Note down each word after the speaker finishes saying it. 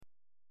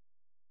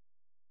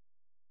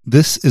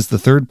This is the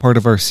third part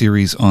of our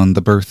series on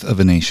The Birth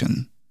of a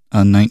Nation, a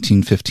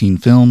 1915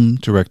 film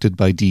directed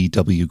by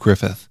D.W.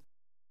 Griffith.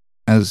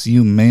 As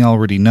you may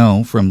already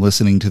know from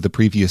listening to the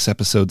previous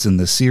episodes in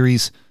this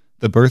series,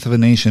 The Birth of a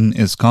Nation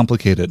is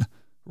complicated,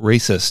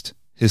 racist,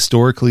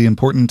 historically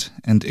important,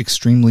 and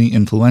extremely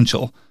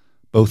influential,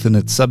 both in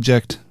its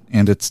subject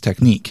and its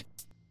technique.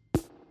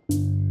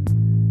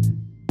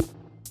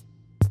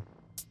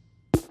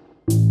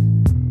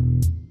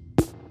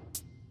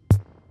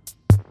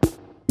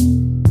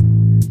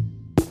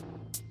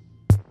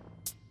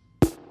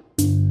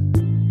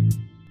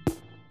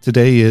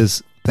 Today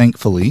is,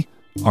 thankfully,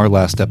 our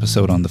last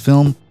episode on the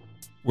film,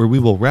 where we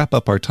will wrap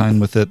up our time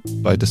with it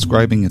by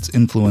describing its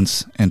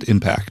influence and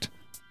impact.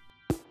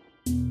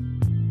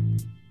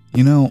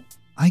 You know,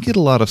 I get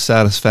a lot of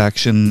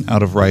satisfaction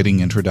out of writing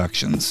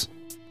introductions.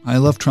 I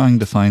love trying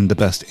to find the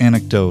best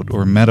anecdote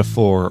or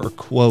metaphor or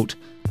quote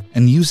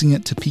and using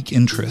it to pique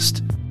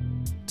interest,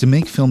 to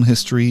make film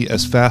history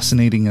as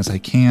fascinating as I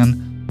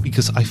can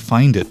because I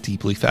find it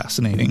deeply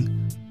fascinating.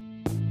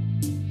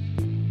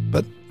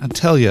 But I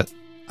tell you,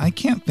 I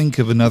can't think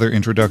of another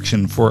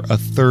introduction for a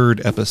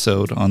third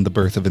episode on The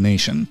Birth of a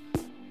Nation.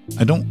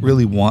 I don't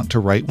really want to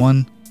write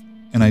one,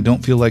 and I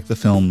don't feel like the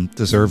film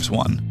deserves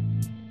one.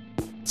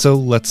 So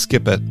let's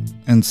skip it,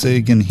 and say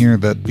again here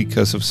that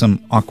because of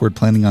some awkward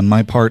planning on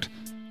my part,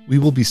 we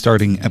will be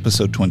starting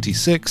episode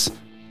 26,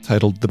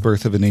 titled The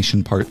Birth of a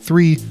Nation Part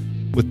 3,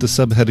 with the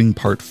subheading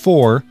Part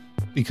 4,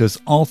 because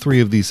all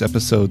three of these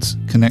episodes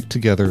connect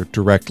together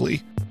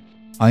directly.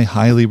 I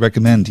highly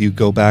recommend you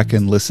go back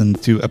and listen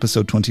to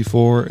episode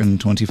 24 and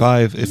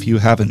 25 if you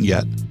haven't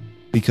yet,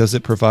 because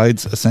it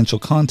provides essential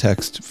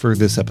context for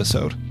this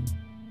episode.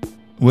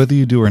 Whether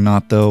you do or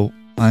not, though,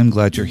 I'm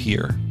glad you're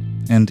here.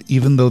 And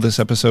even though this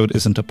episode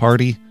isn't a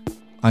party,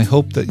 I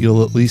hope that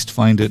you'll at least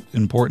find it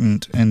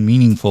important and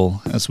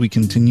meaningful as we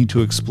continue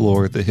to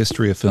explore the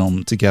history of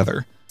film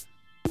together.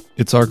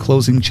 It's our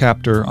closing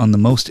chapter on the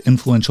most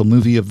influential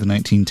movie of the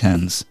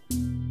 1910s.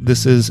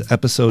 This is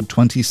episode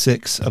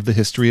 26 of the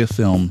history of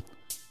film,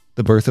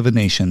 The Birth of a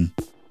Nation,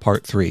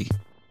 Part 3.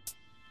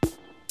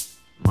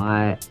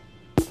 My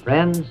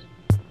friends,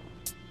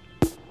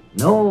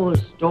 no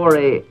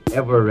story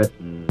ever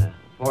written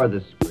for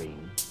the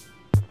screen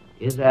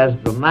is as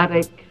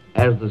dramatic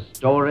as the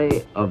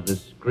story of the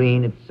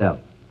screen itself.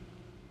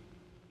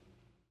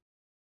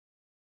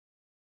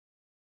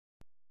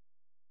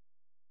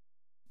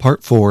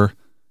 Part 4,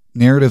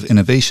 Narrative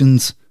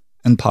Innovations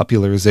and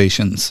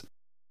Popularizations.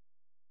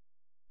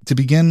 To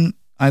begin,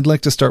 I'd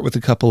like to start with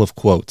a couple of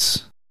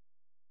quotes.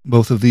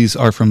 Both of these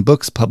are from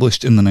books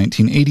published in the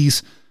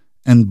 1980s,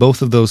 and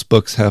both of those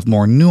books have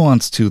more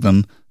nuance to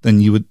them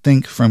than you would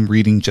think from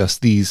reading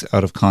just these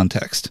out of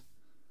context.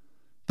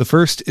 The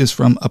first is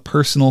from a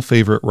personal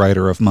favorite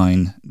writer of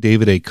mine,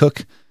 David A.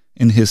 Cook,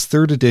 in his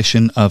third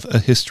edition of A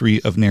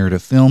History of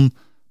Narrative Film,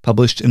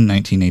 published in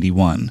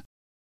 1981.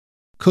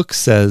 Cook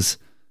says,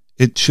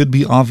 "It should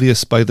be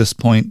obvious by this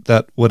point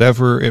that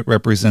whatever it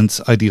represents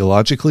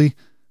ideologically,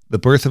 The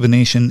Birth of a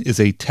Nation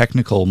is a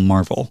technical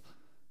marvel.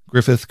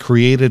 Griffith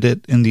created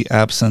it in the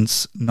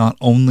absence not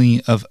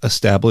only of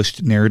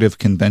established narrative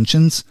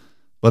conventions,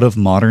 but of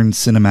modern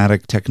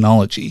cinematic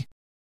technology.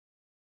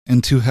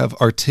 And to have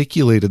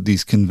articulated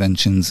these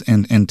conventions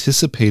and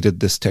anticipated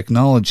this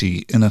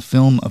technology in a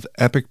film of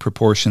epic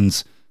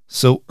proportions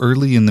so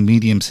early in the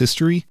medium's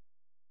history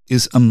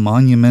is a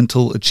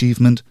monumental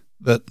achievement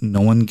that no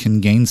one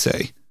can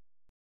gainsay."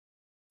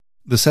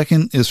 The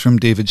second is from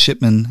David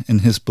Shipman in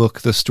his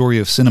book The Story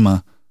of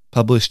Cinema,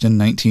 published in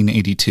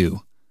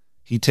 1982.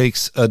 He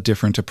takes a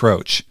different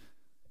approach.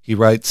 He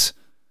writes,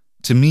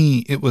 "To me,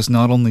 it was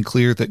not only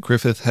clear that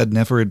Griffith had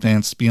never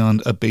advanced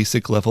beyond a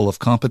basic level of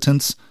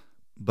competence,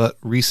 but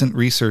recent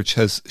research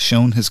has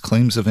shown his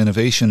claims of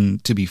innovation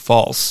to be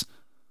false.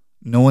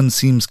 No one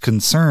seems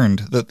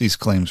concerned that these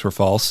claims were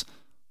false,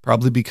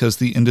 probably because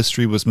the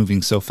industry was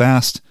moving so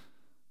fast,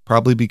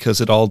 probably because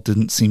it all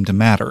didn't seem to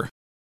matter.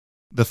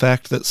 The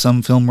fact that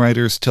some film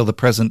writers till the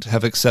present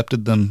have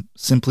accepted them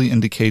simply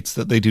indicates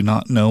that they do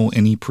not know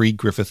any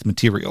pre-Griffith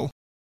material."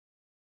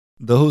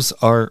 Those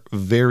are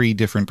very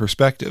different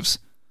perspectives.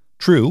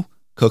 True,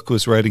 Cook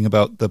was writing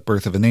about The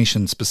Birth of a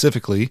Nation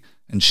specifically,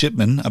 and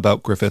Shipman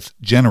about Griffith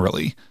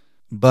generally,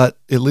 but,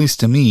 at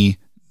least to me,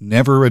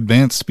 never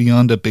advanced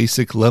beyond a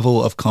basic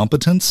level of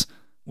competence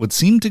would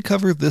seem to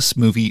cover this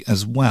movie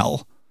as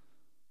well.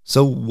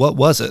 So what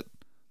was it?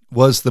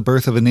 Was The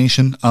Birth of a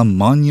Nation a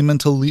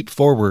monumental leap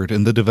forward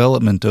in the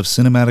development of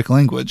cinematic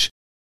language?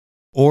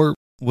 Or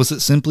was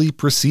it simply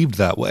perceived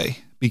that way,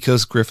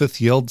 because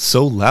Griffith yelled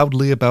so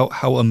loudly about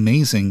how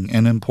amazing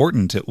and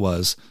important it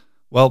was,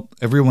 while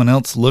everyone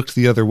else looked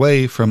the other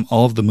way from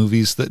all of the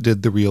movies that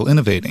did the real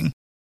innovating?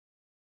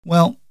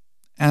 Well,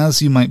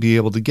 as you might be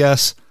able to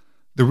guess,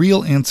 the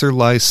real answer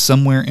lies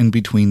somewhere in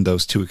between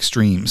those two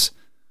extremes.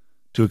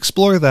 To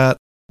explore that,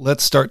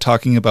 let's start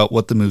talking about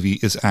what the movie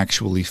is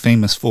actually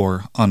famous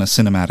for on a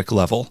cinematic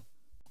level.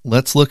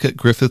 Let's look at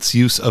Griffith's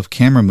use of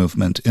camera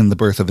movement in The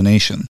Birth of a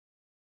Nation.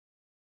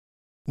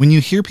 When you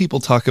hear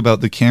people talk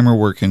about the camera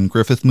work in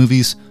Griffith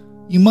movies,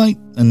 you might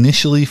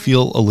initially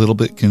feel a little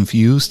bit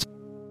confused.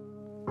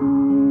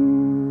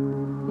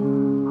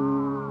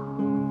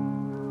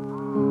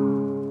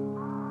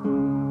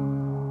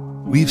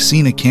 We've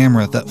seen a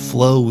camera that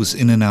flows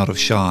in and out of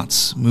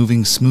shots,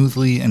 moving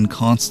smoothly and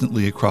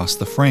constantly across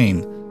the frame,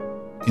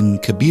 in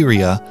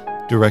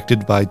Cabiria,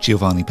 directed by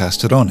Giovanni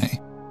Pastorone.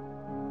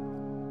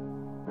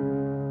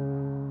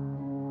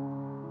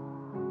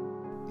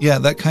 Yeah,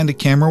 that kind of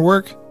camera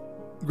work,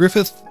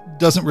 Griffith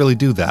doesn't really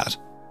do that.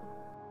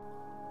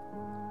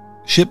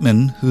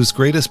 Shipman, whose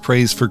greatest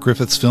praise for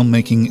Griffith's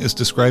filmmaking is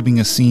describing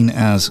a scene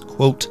as,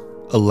 quote,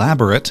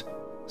 elaborate,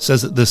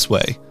 says it this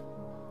way: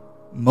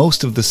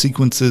 most of the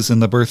sequences in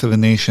The Birth of a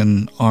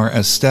Nation are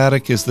as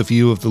static as the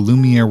view of the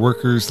Lumiere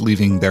workers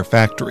leaving their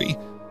factory.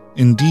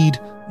 Indeed,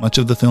 much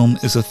of the film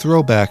is a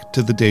throwback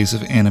to the days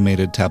of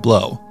animated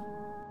tableau.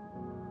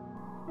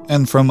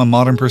 And from a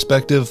modern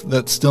perspective,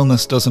 that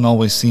stillness doesn't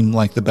always seem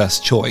like the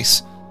best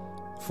choice.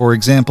 For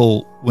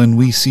example, when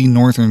we see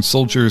Northern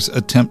soldiers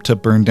attempt to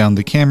burn down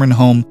the Cameron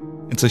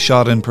home, it's a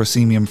shot in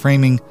proscenium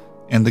framing,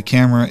 and the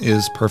camera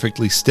is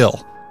perfectly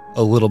still.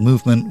 A little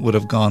movement would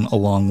have gone a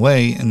long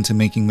way into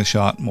making the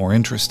shot more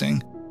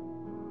interesting.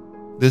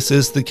 This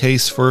is the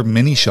case for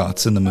many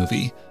shots in the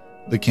movie.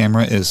 The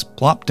camera is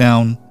plopped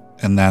down,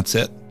 and that's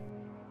it.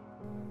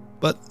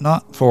 But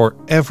not for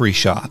every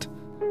shot,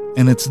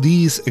 and it's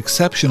these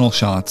exceptional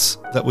shots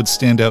that would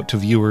stand out to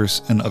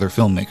viewers and other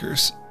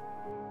filmmakers.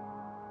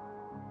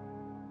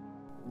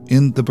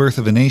 In The Birth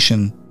of a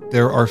Nation,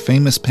 there are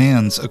famous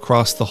pans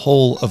across the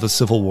whole of a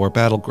Civil War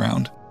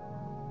battleground.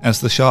 As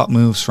the shot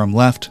moves from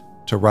left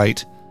to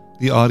right,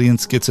 the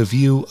audience gets a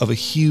view of a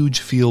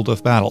huge field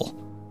of battle.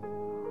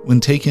 When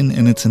taken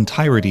in its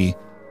entirety,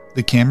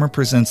 the camera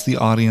presents the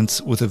audience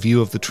with a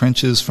view of the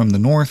trenches from the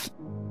north,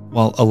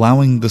 while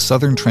allowing the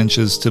southern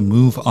trenches to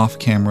move off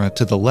camera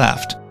to the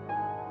left.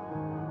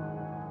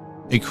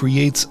 It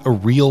creates a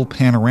real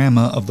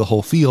panorama of the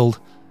whole field,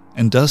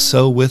 and does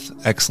so with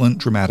excellent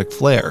dramatic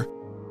flair.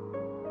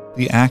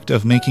 The act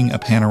of making a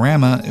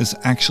panorama is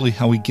actually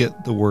how we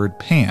get the word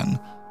pan,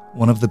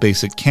 one of the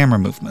basic camera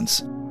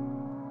movements.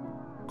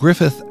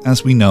 Griffith,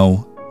 as we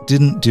know,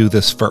 didn't do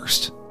this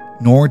first,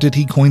 nor did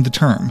he coin the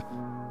term,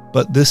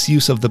 but this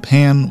use of the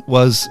pan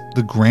was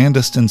the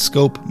grandest in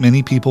scope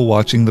many people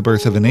watching The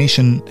Birth of a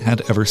Nation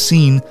had ever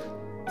seen,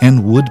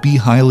 and would be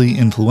highly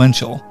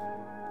influential.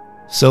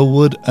 So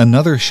would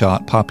another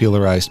shot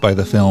popularized by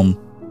the film,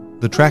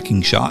 the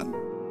tracking shot.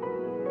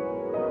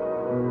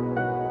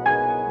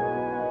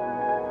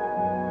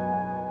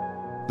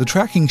 The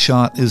tracking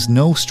shot is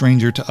no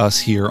stranger to us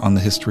here on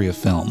the History of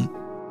Film.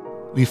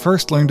 We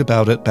first learned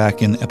about it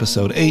back in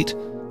episode 8,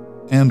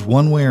 and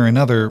one way or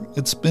another,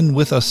 it's been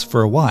with us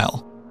for a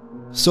while.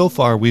 So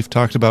far, we've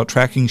talked about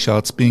tracking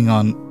shots being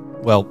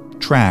on, well,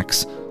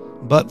 tracks,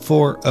 but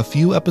for a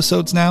few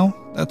episodes now,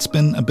 that's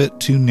been a bit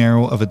too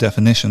narrow of a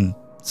definition,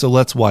 so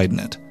let's widen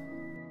it.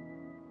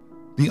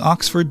 The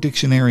Oxford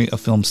Dictionary of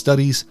Film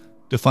Studies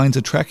defines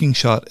a tracking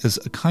shot as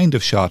a kind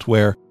of shot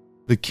where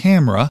the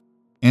camera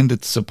and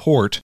its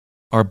support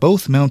are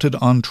both mounted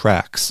on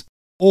tracks,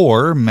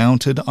 or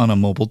mounted on a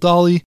mobile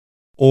dolly,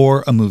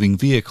 or a moving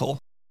vehicle.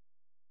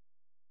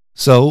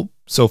 So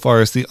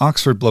far as the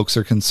Oxford blokes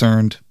are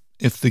concerned,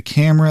 if the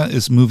camera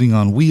is moving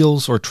on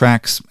wheels or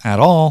tracks at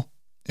all,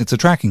 it's a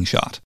tracking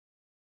shot.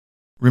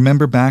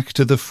 Remember back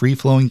to the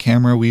free-flowing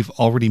camera we've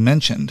already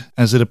mentioned,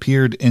 as it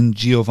appeared in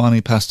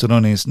Giovanni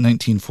Pastorene's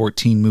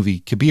 1914 movie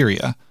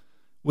Cabiria,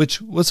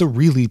 which was a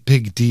really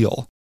big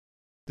deal.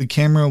 The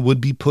camera would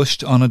be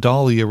pushed on a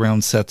dolly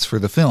around sets for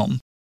the film,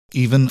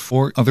 even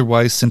for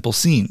otherwise simple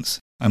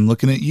scenes. I'm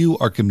looking at you,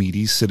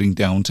 Archimedes, sitting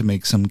down to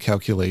make some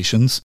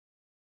calculations.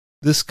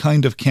 This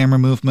kind of camera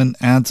movement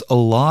adds a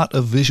lot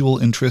of visual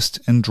interest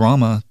and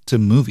drama to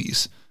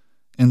movies,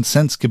 and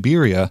since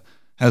Cabiria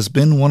has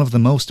been one of the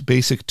most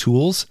basic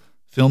tools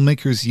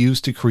filmmakers use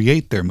to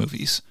create their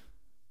movies.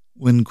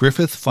 When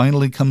Griffith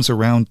finally comes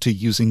around to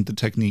using the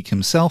technique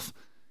himself,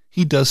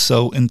 he does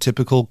so in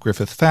typical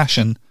Griffith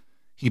fashion.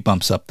 He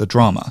bumps up the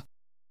drama.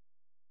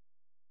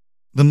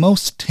 The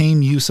most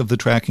tame use of the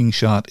tracking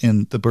shot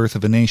in The Birth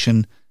of a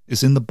Nation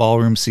is in the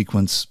ballroom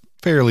sequence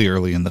fairly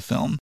early in the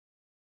film.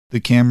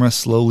 The camera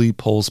slowly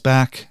pulls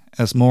back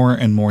as more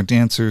and more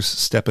dancers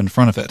step in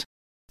front of it,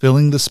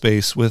 filling the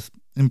space with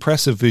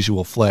impressive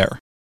visual flair.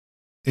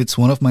 It's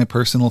one of my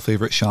personal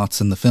favorite shots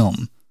in the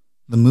film.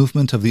 The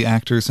movement of the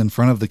actors in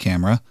front of the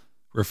camera,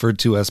 referred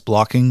to as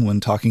blocking when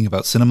talking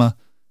about cinema,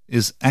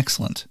 is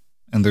excellent,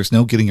 and there's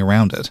no getting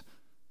around it.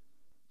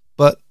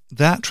 But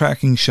that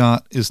tracking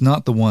shot is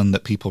not the one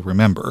that people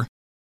remember.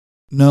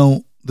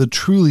 No, the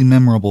truly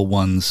memorable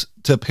ones,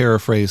 to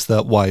paraphrase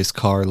that wise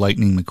car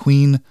Lightning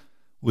McQueen,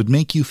 would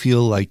make you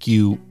feel like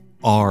you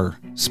are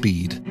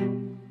speed.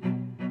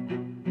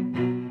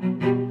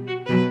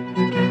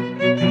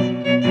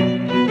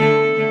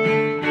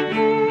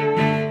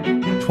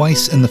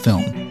 Twice in the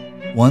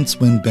film, once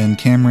when Ben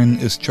Cameron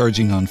is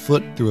charging on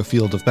foot through a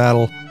field of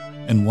battle,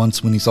 and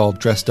once when he's all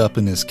dressed up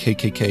in his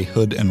KKK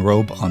hood and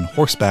robe on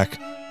horseback,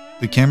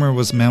 The camera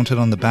was mounted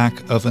on the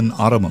back of an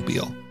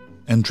automobile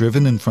and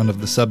driven in front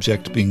of the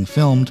subject being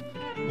filmed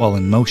while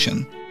in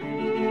motion.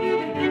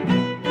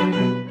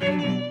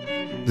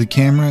 The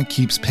camera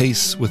keeps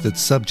pace with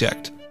its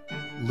subject,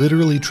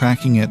 literally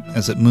tracking it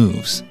as it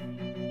moves.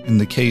 In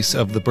the case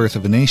of The Birth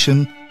of a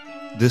Nation,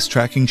 this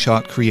tracking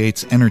shot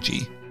creates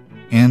energy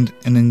and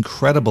an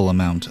incredible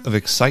amount of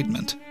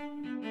excitement.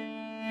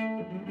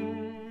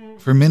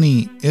 For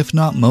many, if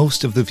not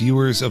most of the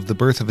viewers of The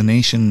Birth of a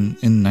Nation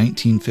in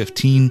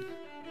 1915,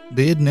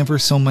 they had never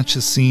so much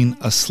as seen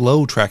a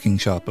slow tracking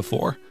shot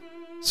before,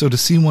 so to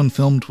see one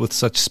filmed with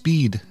such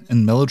speed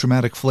and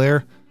melodramatic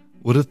flair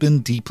would have been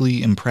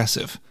deeply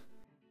impressive.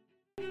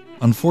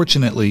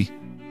 Unfortunately,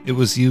 it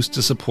was used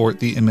to support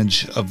the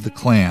image of the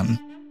Klan.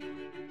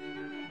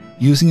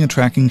 Using a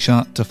tracking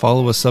shot to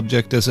follow a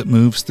subject as it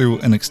moves through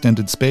an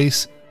extended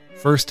space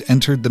first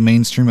entered the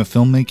mainstream of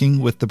filmmaking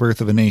with The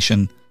Birth of a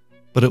Nation,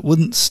 but it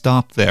wouldn't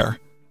stop there.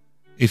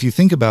 If you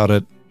think about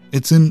it,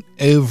 it's in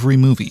every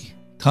movie.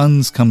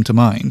 Tons come to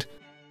mind.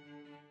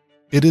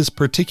 It is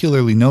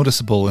particularly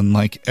noticeable in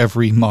like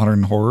every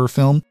modern horror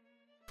film.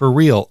 For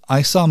real,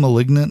 I saw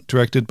Malignant,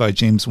 directed by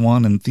James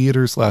Wan, in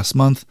theaters last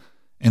month,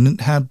 and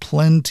it had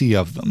plenty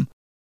of them.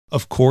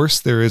 Of course,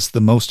 there is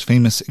the most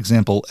famous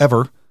example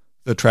ever,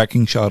 the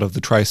tracking shot of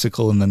the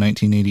tricycle in the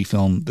 1980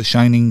 film The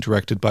Shining,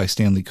 directed by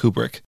Stanley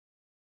Kubrick.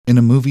 In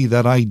a movie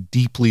that I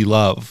deeply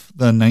love,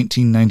 the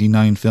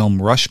 1999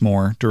 film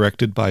Rushmore,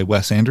 directed by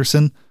Wes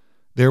Anderson,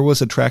 there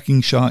was a tracking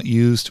shot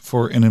used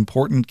for an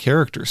important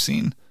character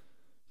scene.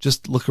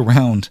 Just look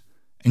around,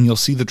 and you'll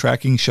see the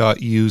tracking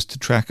shot used to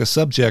track a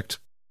subject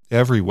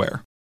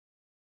everywhere.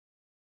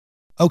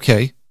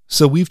 Okay,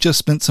 so we've just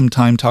spent some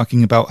time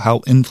talking about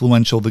how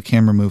influential the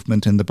camera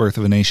movement in The Birth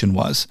of a Nation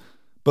was,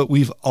 but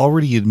we've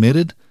already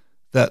admitted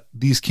that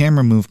these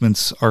camera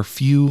movements are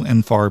few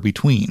and far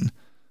between.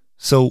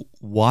 So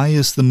why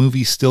is the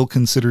movie still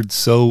considered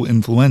so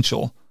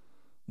influential?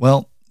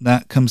 Well,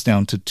 that comes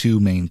down to two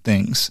main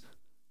things: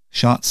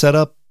 shot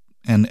setup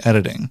and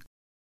editing.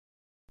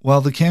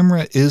 While the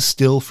camera is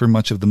still for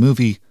much of the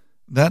movie,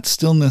 that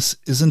stillness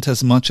isn't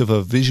as much of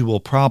a visual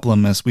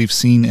problem as we've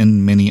seen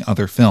in many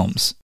other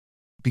films,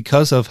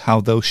 because of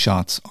how those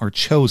shots are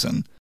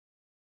chosen.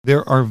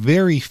 There are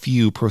very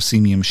few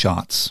proscenium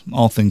shots,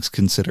 all things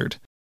considered.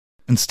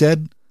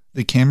 Instead,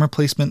 the camera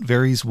placement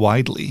varies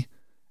widely,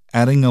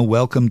 adding a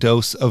welcome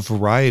dose of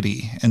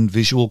variety and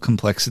visual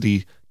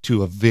complexity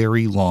to a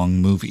very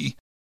long movie.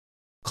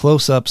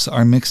 Close-ups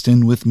are mixed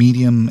in with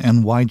medium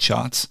and wide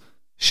shots,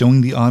 showing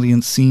the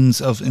audience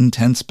scenes of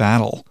intense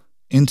battle,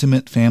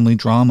 intimate family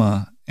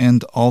drama,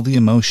 and all the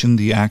emotion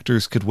the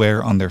actors could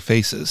wear on their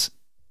faces.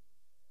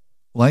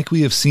 Like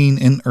we have seen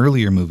in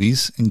earlier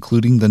movies,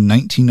 including the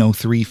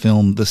 1903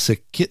 film The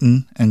Sick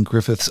Kitten and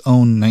Griffith's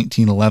own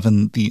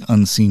 1911 The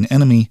Unseen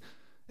Enemy,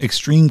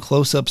 extreme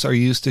close-ups are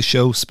used to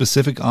show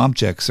specific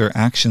objects or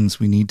actions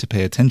we need to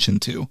pay attention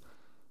to.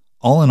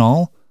 All in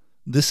all,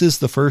 this is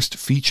the first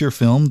feature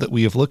film that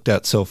we have looked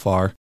at so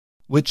far,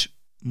 which,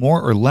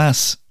 more or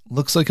less,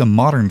 looks like a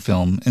modern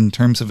film in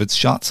terms of its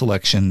shot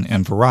selection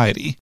and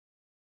variety.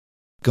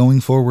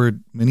 Going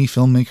forward, many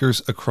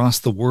filmmakers across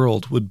the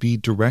world would be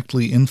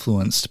directly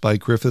influenced by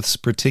Griffith's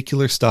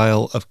particular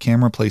style of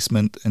camera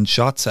placement and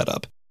shot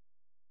setup.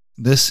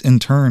 This, in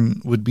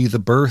turn, would be the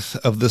birth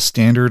of the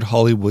standard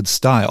Hollywood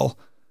style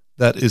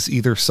that is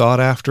either sought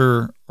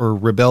after or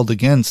rebelled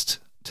against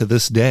to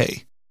this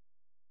day.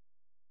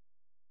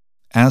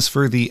 As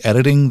for the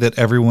editing that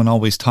everyone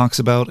always talks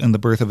about in The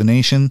Birth of a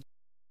Nation,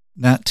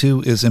 that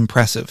too is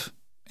impressive,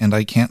 and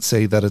I can't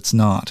say that it's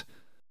not.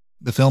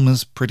 The film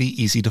is pretty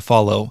easy to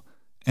follow,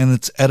 and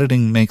its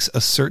editing makes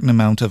a certain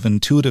amount of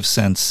intuitive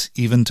sense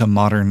even to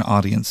modern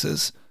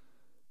audiences.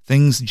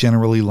 Things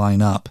generally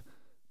line up.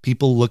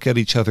 People look at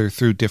each other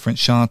through different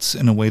shots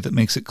in a way that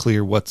makes it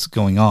clear what's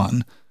going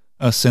on,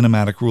 a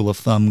cinematic rule of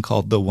thumb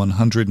called the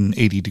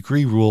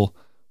 180-degree rule,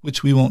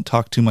 which we won't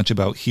talk too much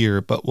about here,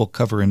 but we'll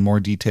cover in more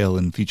detail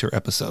in future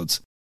episodes.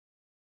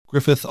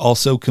 Griffith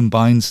also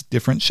combines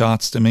different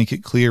shots to make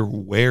it clear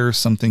where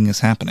something is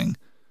happening,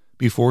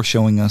 before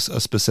showing us a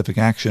specific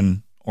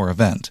action or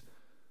event.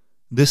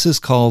 This is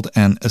called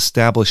an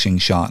establishing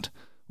shot,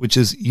 which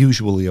is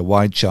usually a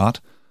wide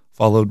shot,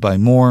 followed by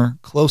more,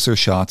 closer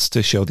shots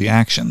to show the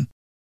action.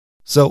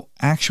 So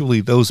actually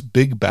those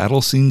big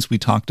battle scenes we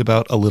talked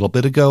about a little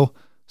bit ago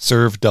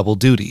serve double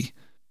duty.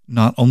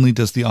 Not only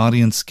does the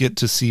audience get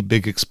to see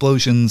big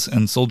explosions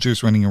and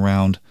soldiers running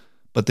around,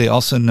 but they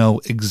also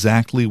know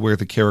exactly where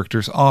the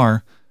characters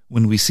are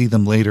when we see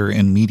them later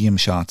in medium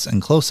shots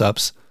and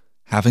close-ups,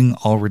 having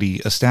already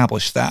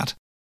established that.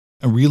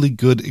 A really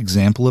good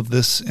example of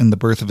this in The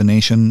Birth of a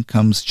Nation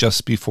comes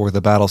just before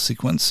the battle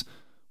sequence,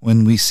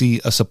 when we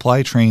see a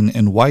supply train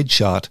in wide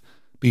shot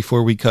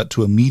before we cut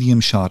to a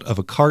medium shot of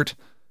a cart,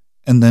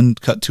 and then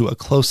cut to a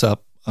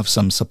close-up of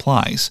some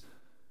supplies.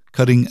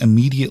 Cutting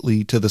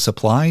immediately to the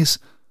supplies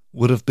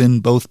would have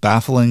been both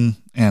baffling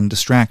and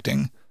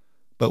distracting,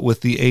 but with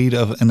the aid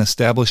of an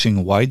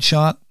establishing wide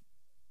shot,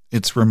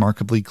 it's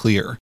remarkably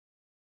clear.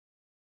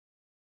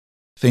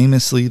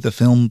 Famously, the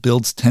film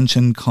builds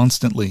tension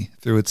constantly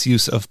through its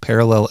use of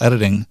parallel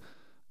editing,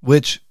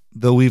 which,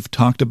 though we've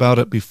talked about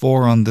it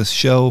before on this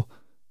show,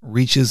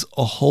 reaches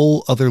a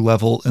whole other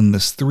level in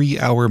this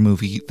 3-hour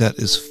movie that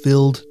is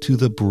filled to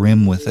the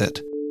brim with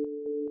it.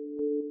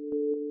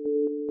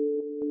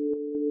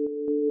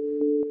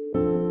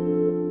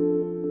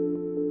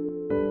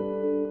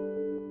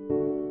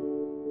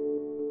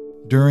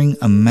 During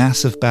a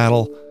massive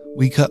battle,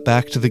 we cut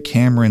back to the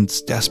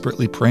Camerons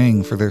desperately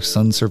praying for their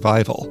son's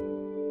survival.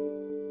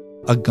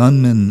 A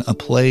gunman, a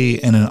play,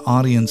 and an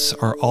audience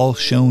are all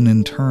shown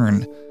in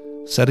turn,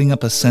 setting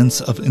up a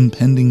sense of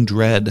impending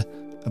dread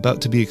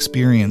about to be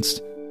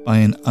experienced by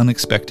an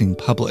unexpecting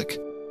public.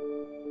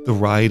 The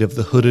ride of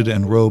the hooded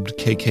and robed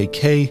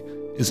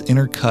KKK is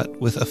intercut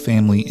with a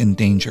family in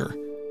danger,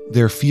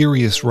 their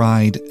furious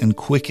ride and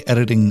quick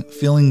editing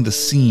filling the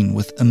scene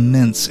with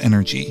immense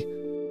energy.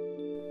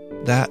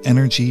 That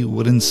energy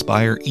would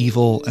inspire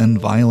evil and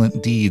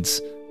violent deeds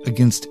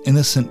against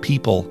innocent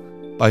people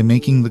by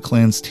making the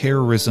Klan's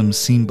terrorism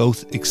seem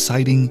both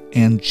exciting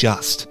and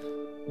just,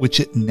 which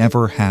it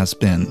never has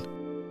been.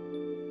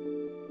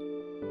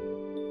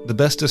 The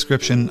best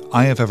description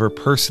I have ever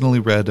personally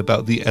read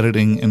about the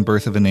editing in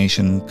Birth of a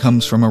Nation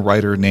comes from a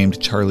writer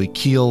named Charlie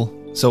Keel,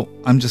 so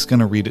I'm just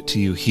going to read it to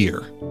you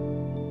here.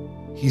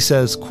 He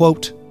says,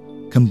 quote,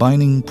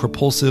 "Combining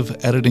propulsive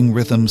editing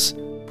rhythms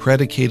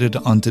predicated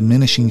on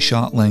diminishing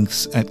shot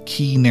lengths at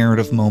key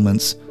narrative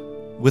moments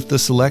with the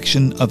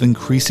selection of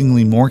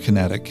increasingly more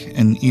kinetic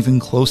and even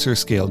closer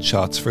scaled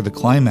shots for the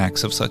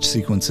climax of such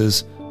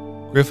sequences,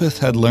 Griffith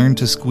had learned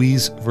to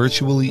squeeze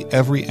virtually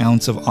every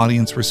ounce of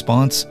audience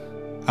response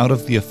out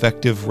of the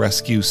effective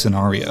rescue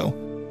scenario.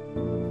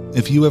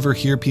 If you ever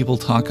hear people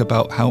talk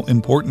about how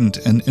important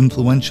and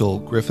influential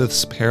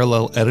Griffith's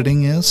parallel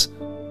editing is,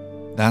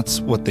 that's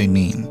what they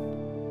mean."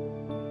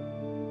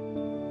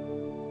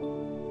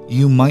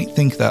 You might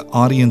think that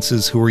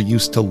audiences who are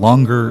used to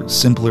longer,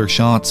 simpler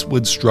shots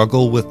would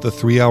struggle with the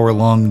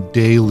 3-hour-long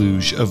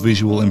deluge of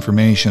visual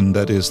information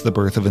that is The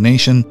Birth of a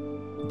Nation,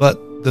 but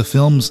the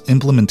film's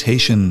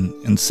implementation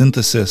and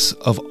synthesis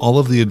of all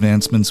of the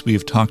advancements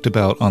we've talked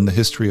about on the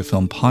History of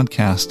Film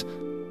podcast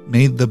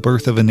made The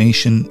Birth of a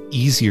Nation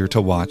easier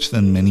to watch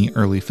than many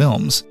early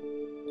films.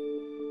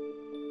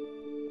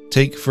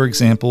 Take, for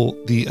example,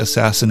 the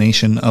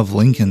assassination of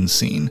Lincoln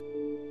scene.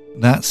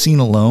 That scene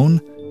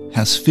alone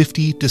has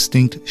 50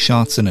 distinct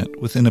shots in it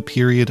within a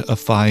period of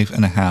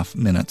 5.5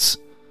 minutes.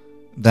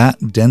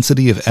 That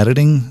density of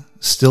editing,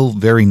 still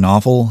very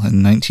novel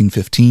in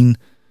 1915,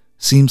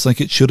 seems like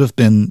it should have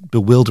been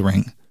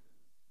bewildering,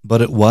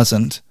 but it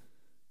wasn't.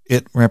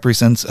 It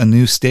represents a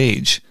new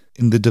stage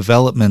in the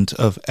development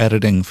of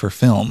editing for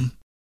film.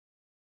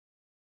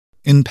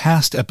 In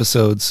past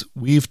episodes,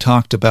 we've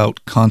talked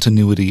about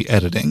continuity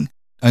editing.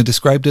 I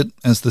described it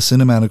as the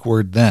cinematic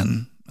word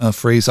then, a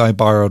phrase I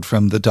borrowed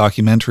from the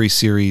documentary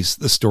series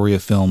The Story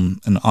of Film,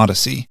 An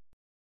Odyssey.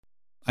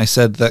 I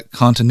said that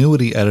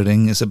continuity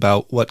editing is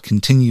about what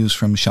continues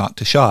from shot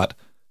to shot.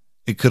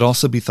 It could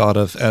also be thought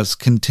of as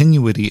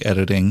continuity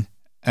editing,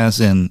 as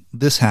in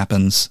this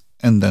happens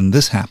and then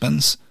this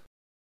happens.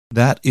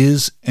 That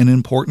is an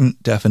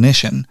important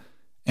definition,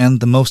 and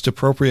the most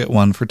appropriate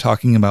one for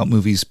talking about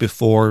movies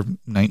before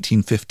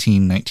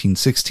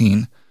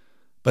 1915-1916.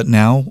 But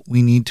now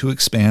we need to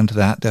expand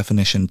that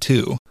definition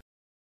too.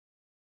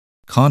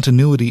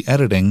 Continuity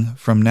editing,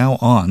 from now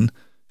on,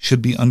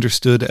 should be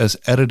understood as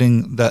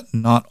editing that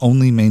not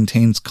only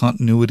maintains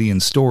continuity in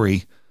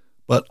story,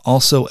 but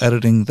also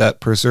editing that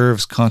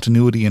preserves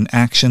continuity in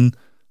action,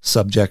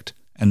 subject,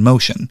 and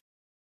motion,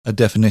 a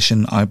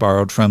definition I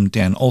borrowed from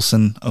Dan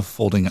Olson of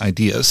Folding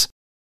Ideas.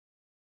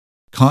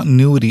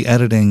 Continuity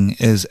editing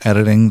is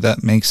editing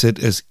that makes it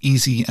as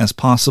easy as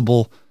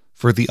possible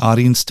for the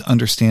audience to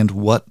understand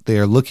what they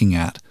are looking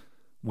at,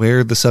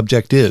 where the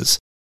subject is,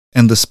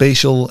 and the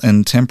spatial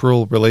and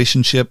temporal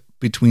relationship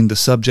between the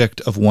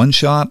subject of one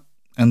shot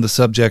and the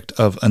subject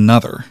of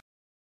another.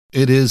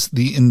 It is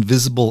the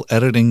invisible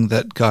editing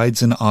that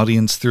guides an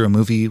audience through a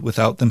movie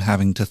without them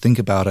having to think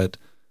about it,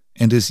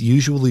 and is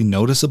usually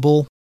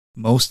noticeable,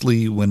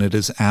 mostly when it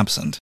is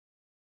absent.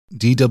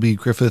 D.W.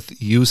 Griffith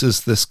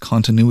uses this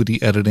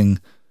continuity editing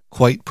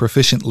quite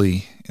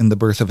proficiently in The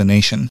Birth of a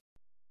Nation.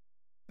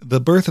 The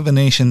Birth of a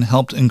Nation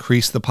helped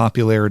increase the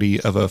popularity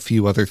of a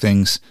few other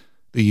things,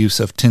 the use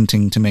of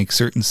tinting to make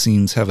certain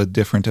scenes have a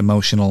different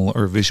emotional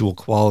or visual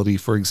quality,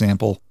 for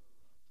example,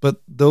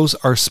 but those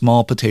are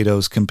small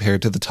potatoes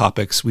compared to the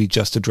topics we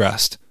just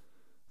addressed.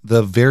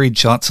 The varied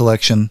shot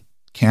selection,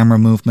 camera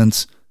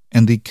movements,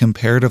 and the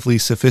comparatively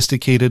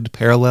sophisticated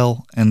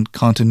parallel and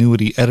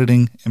continuity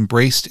editing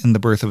embraced in The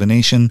Birth of a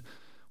Nation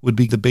would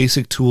be the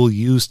basic tool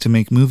used to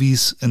make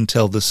movies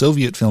until the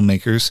Soviet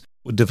filmmakers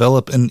would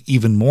develop an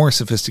even more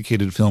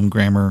sophisticated film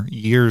grammar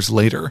years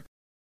later.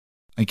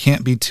 I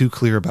can't be too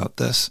clear about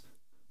this.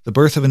 The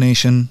Birth of a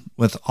Nation,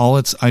 with all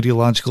its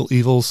ideological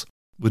evils,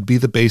 would be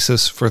the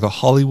basis for the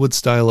Hollywood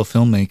style of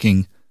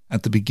filmmaking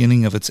at the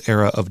beginning of its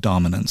era of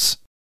dominance.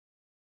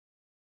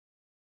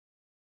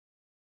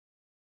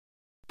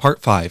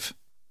 Part 5.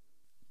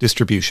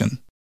 distribution.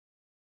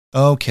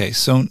 Okay,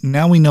 so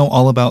now we know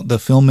all about the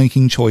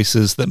filmmaking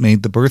choices that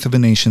made The Birth of a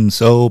Nation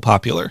so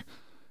popular.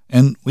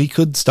 And we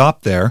could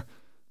stop there,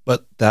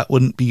 but that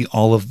wouldn't be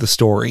all of the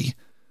story.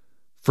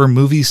 For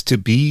movies to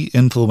be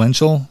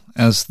influential,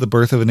 as The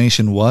Birth of a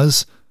Nation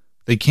was,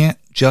 they can't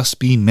just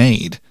be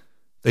made.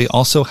 They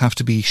also have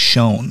to be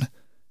shown.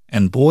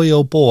 And boy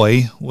oh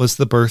boy was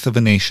The Birth of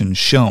a Nation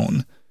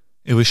shown.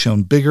 It was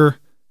shown bigger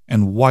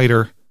and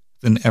wider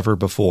than ever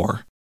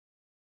before.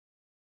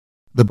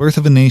 The Birth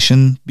of a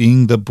Nation,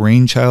 being the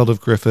brainchild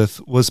of Griffith,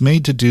 was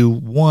made to do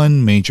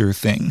one major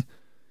thing: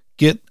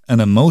 get an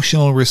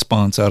emotional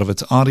response out of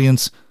its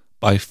audience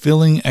by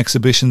filling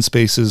exhibition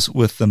spaces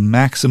with the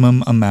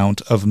maximum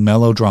amount of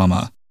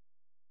melodrama.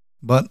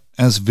 But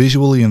as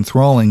visually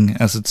enthralling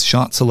as its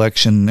shot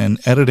selection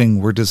and editing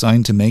were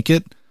designed to make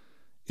it,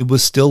 it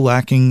was still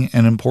lacking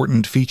an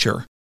important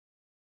feature: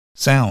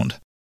 sound.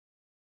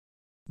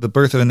 The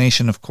Birth of a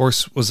Nation, of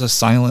course, was a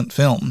silent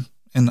film,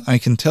 and I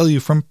can tell you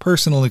from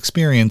personal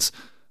experience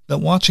that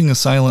watching a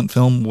silent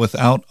film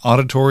without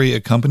auditory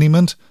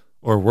accompaniment,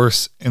 or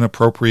worse,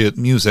 inappropriate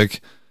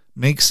music,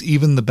 makes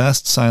even the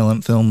best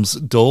silent films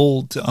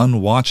dull to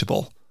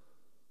unwatchable.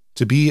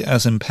 To be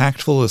as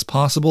impactful as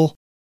possible,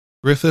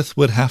 Griffith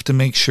would have to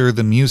make sure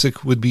the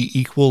music would be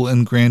equal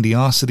in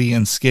grandiosity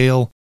and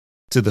scale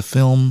to the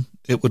film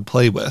it would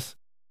play with.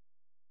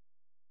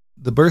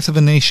 The Birth of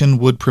a Nation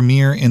would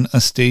premiere in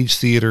a stage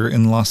theater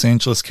in Los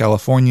Angeles,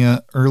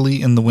 California, early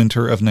in the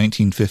winter of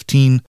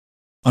 1915,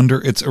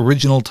 under its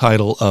original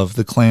title of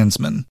The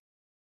Klansman.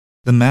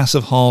 The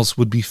massive halls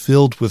would be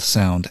filled with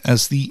sound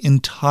as the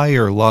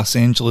entire Los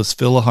Angeles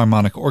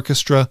Philharmonic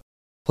Orchestra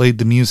played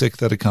the music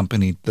that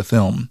accompanied the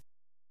film.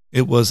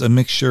 It was a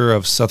mixture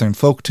of Southern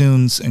folk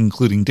tunes,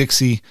 including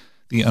Dixie,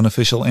 the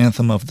unofficial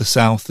anthem of the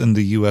South in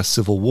the U.S.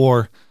 Civil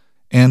War,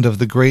 and of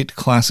the great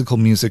classical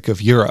music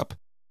of Europe.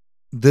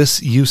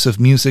 This use of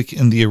music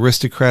in the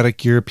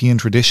aristocratic European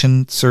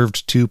tradition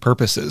served two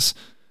purposes.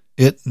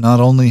 It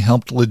not only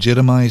helped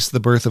legitimize The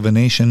Birth of a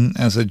Nation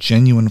as a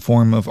genuine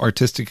form of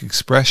artistic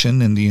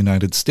expression in the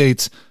United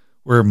States,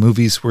 where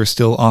movies were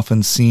still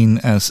often seen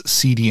as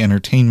seedy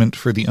entertainment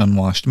for the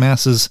unwashed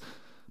masses,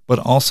 but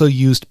also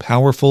used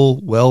powerful,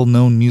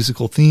 well-known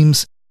musical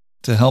themes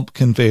to help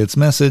convey its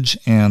message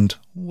and,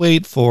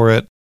 wait for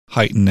it,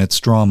 heighten its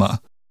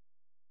drama.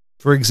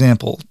 For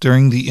example,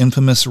 during the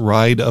infamous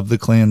Ride of the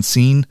Klan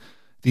scene,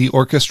 the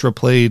orchestra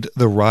played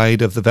The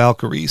Ride of the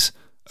Valkyries,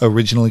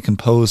 originally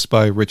composed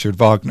by Richard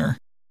Wagner.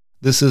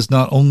 This is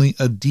not only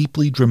a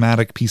deeply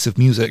dramatic piece of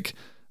music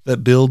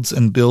that builds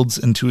and builds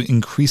into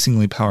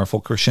increasingly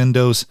powerful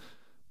crescendos,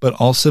 but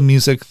also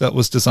music that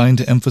was designed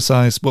to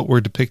emphasize what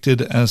were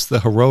depicted as the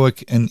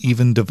heroic and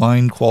even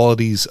divine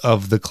qualities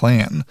of the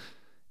Klan.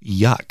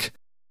 Yuck.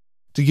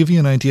 To give you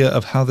an idea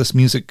of how this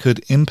music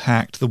could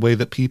impact the way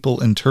that people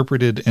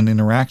interpreted and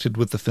interacted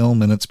with the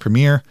film in its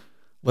premiere,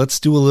 let's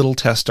do a little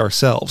test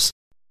ourselves.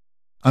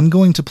 I'm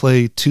going to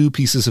play two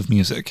pieces of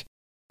music,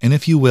 and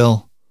if you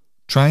will,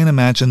 try and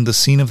imagine the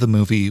scene of the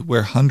movie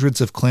where hundreds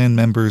of Klan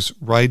members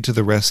ride to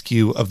the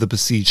rescue of the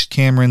besieged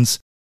Camerons,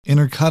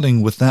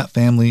 intercutting with that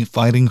family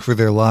fighting for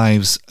their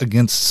lives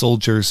against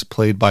soldiers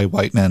played by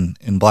white men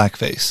in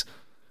blackface.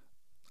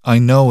 I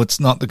know it's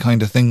not the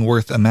kind of thing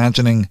worth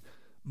imagining,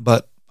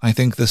 but I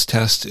think this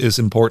test is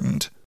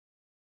important.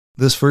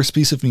 This first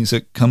piece of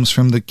music comes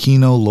from the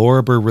Kino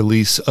Lorber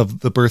release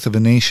of The Birth of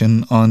a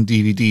Nation on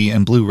DVD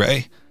and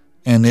Blu-ray,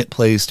 and it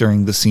plays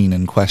during the scene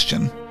in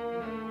question.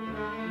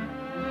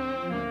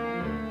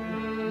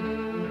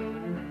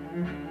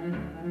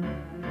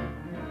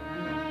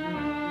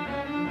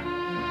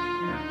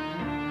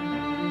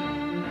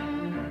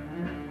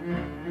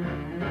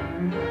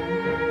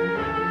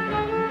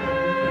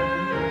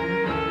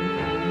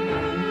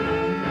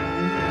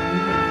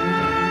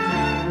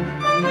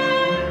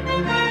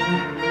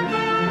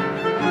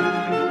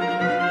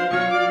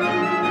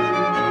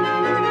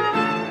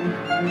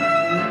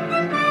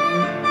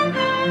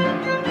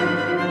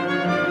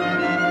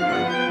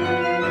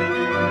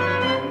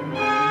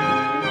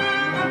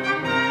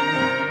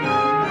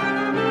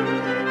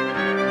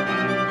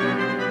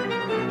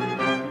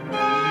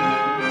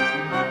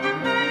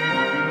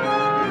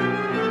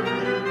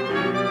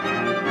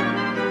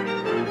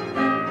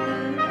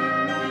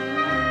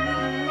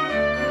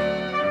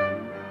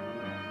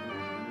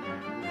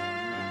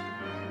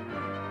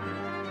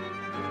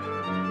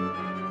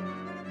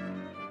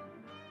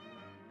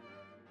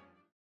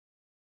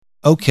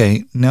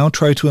 Okay, now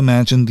try to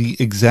imagine the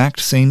exact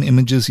same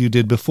images you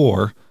did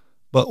before,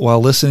 but while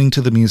listening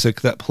to the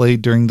music that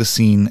played during the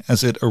scene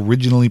as it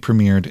originally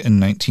premiered in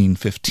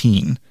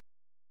 1915.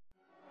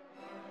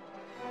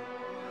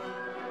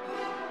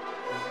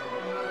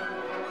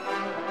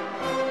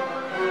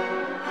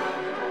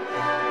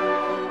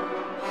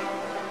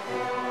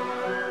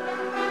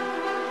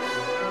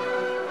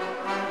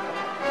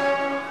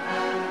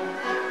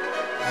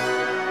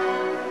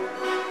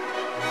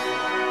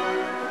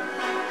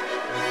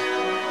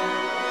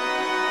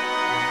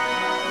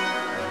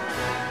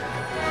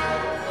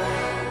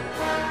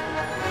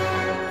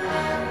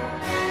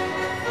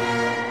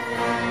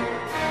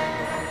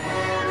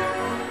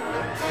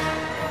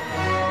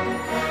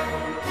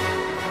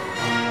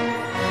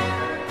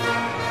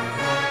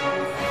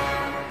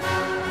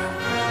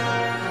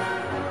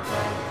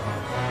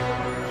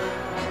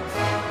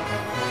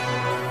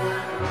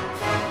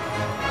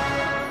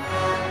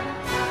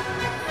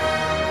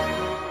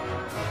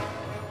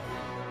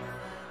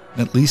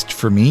 at least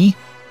for me,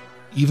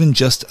 even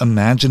just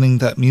imagining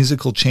that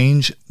musical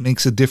change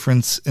makes a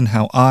difference in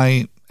how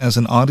I, as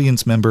an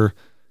audience member,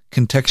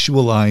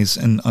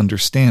 contextualize and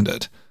understand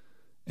it.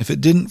 If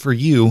it didn't for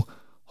you,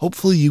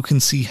 hopefully you can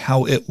see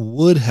how it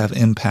would have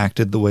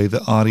impacted the way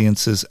the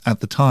audiences at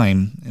the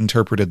time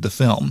interpreted the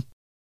film.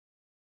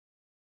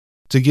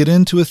 To get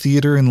into a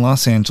theater in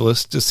Los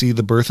Angeles to see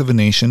The Birth of a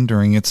Nation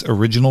during its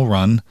original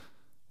run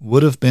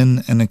would have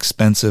been an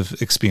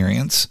expensive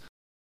experience.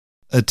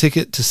 A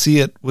ticket to see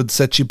it would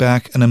set you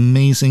back an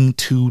amazing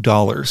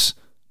 $2,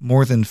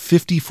 more than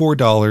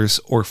 $54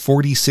 or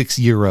 46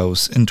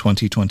 euros in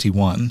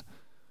 2021.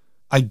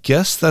 I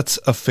guess that's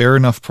a fair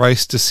enough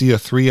price to see a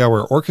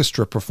 3-hour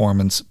orchestra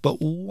performance,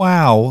 but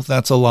wow,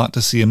 that's a lot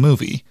to see a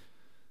movie.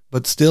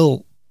 But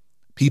still,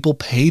 people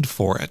paid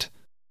for it.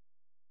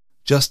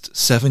 Just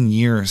 7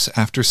 years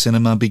after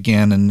cinema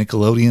began in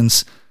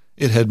Nickelodeon's,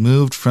 it had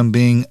moved from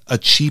being a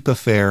cheap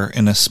affair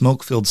in a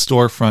smoke-filled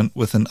storefront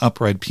with an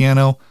upright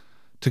piano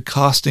to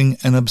costing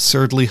an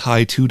absurdly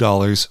high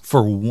 $2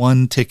 for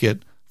one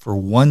ticket for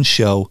one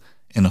show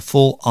in a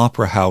full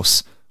opera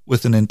house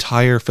with an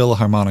entire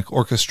Philharmonic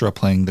orchestra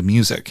playing the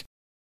music.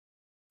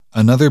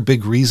 Another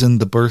big reason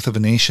The Birth of a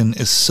Nation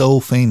is so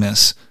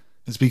famous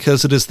is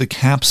because it is the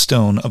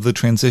capstone of the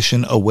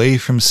transition away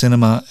from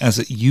cinema as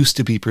it used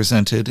to be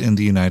presented in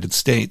the United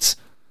States,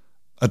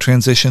 a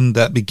transition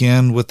that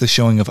began with the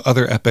showing of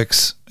other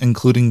epics,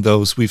 including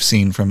those we've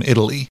seen from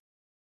Italy.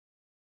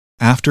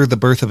 After The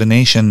Birth of a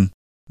Nation,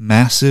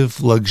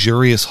 massive,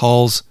 luxurious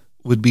halls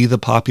would be the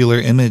popular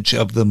image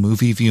of the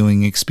movie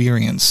viewing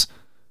experience,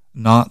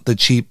 not the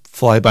cheap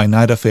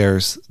fly-by-night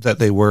affairs that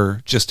they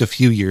were just a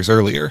few years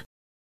earlier.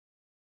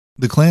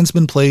 The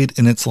Klansman played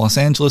in its Los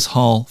Angeles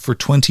hall for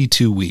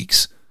 22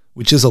 weeks,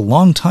 which is a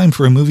long time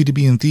for a movie to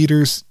be in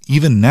theaters,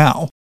 even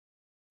now.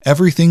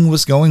 Everything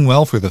was going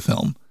well for the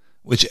film,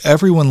 which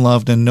everyone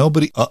loved, and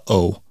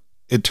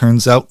it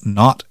turns out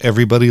not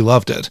everybody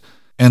loved it,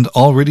 and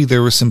already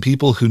there were some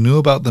people who knew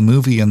about the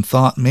movie and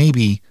thought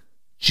maybe,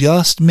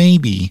 just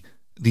maybe,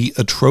 the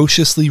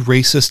atrociously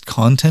racist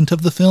content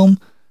of the film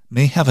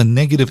may have a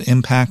negative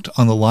impact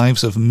on the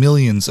lives of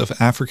millions of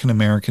African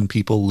American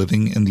people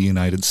living in the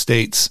United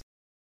States.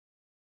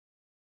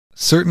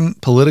 Certain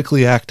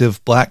politically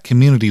active black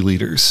community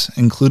leaders,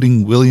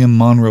 including William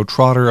Monroe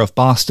Trotter of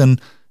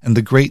Boston and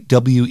the great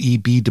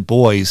W.E.B. Du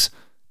Bois,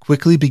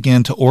 quickly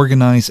began to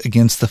organize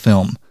against the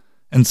film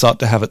and sought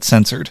to have it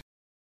censored.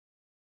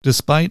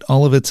 Despite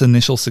all of its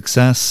initial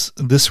success,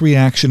 this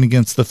reaction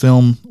against the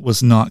film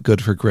was not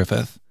good for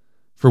Griffith.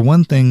 For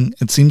one thing,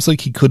 it seems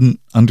like he couldn't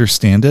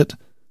understand it.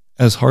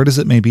 As hard as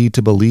it may be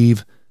to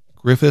believe,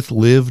 Griffith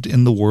lived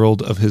in the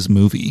world of his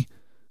movie.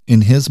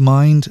 In his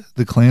mind,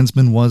 the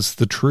Klansman was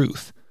the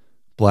truth.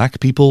 Black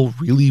people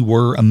really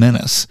were a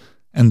menace,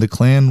 and the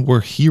Klan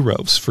were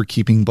heroes for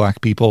keeping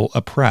black people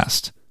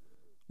oppressed.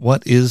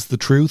 What is the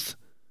truth?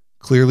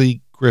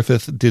 Clearly,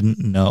 Griffith didn't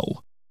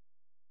know.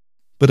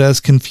 But as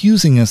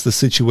confusing as the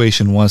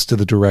situation was to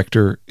the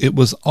director, it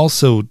was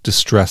also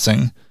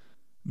distressing.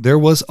 There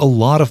was a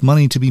lot of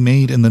money to be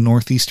made in the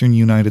northeastern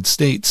United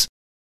States,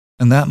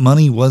 and that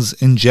money was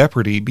in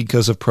jeopardy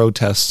because of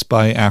protests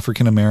by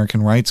African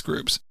American rights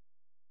groups.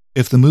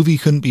 If the movie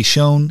couldn't be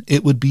shown,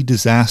 it would be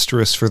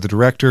disastrous for the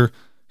director,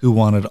 who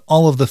wanted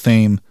all of the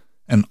fame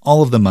and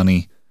all of the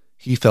money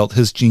he felt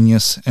his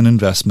genius and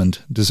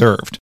investment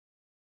deserved.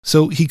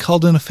 So he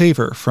called in a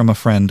favor from a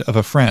friend of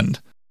a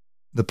friend,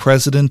 the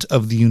President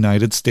of the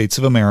United States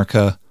of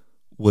America,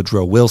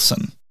 Woodrow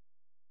Wilson.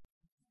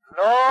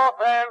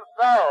 North and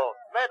South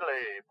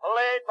medley,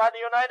 played by the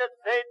United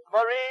States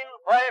Marine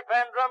Pipe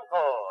and Drum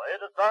Corps.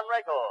 It is on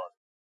record.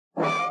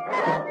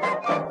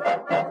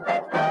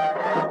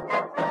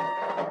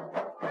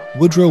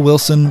 Woodrow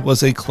Wilson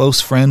was a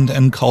close friend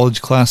and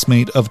college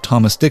classmate of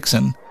Thomas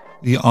Dixon,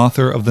 the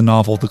author of the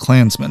novel The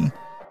Klansman.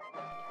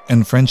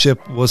 And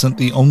friendship wasn't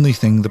the only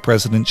thing the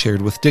president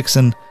shared with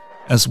Dixon,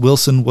 as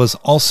Wilson was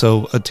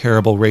also a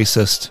terrible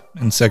racist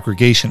and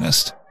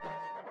segregationist.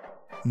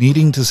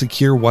 Needing to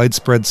secure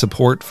widespread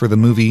support for the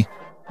movie,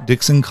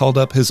 Dixon called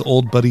up his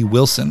old buddy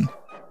Wilson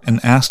and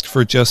asked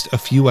for just a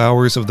few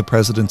hours of the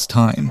president's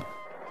time.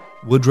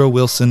 Woodrow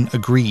Wilson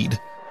agreed,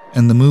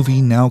 and the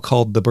movie, now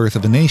called The Birth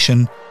of a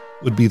Nation,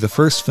 would be the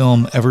first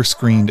film ever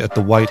screened at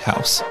the White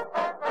House.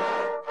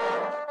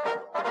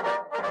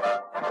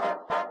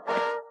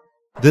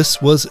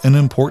 This was an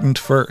important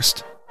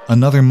first,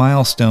 another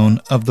milestone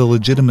of the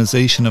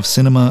legitimization of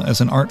cinema as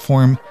an art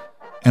form,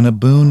 and a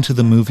boon to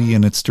the movie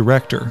and its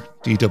director,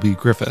 D.W.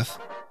 Griffith.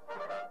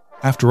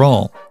 After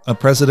all, a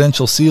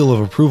presidential seal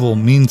of approval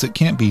means it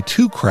can't be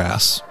too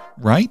crass,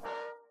 right?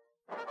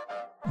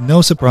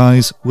 No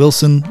surprise,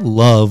 Wilson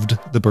loved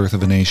The Birth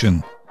of a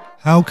Nation.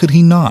 How could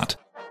he not?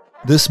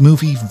 This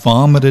movie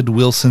vomited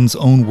Wilson's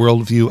own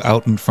worldview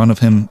out in front of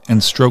him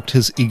and stroked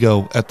his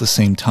ego at the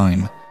same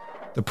time.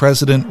 The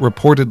president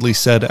reportedly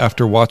said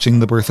after watching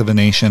The Birth of a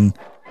Nation,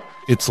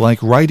 "It's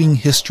like writing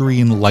history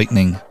in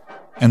lightning,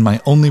 and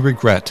my only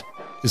regret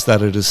is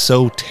that it is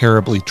so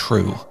terribly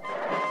true."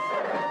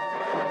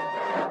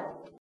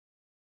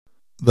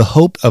 The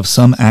hope of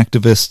some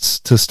activists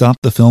to stop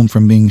the film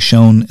from being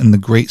shown in the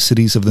great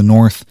cities of the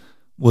North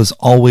was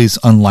always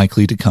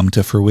unlikely to come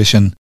to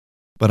fruition.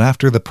 But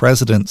after the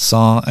president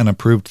saw and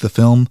approved the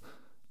film,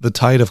 the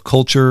tide of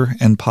culture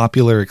and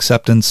popular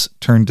acceptance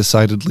turned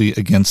decidedly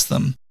against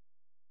them.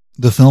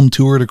 The film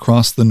toured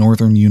across the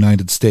northern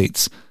United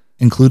States,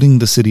 including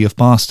the city of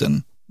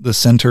Boston, the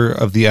center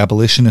of the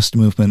abolitionist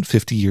movement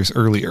 50 years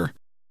earlier.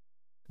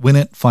 When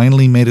it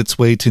finally made its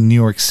way to New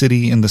York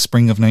City in the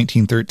spring of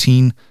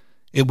 1913,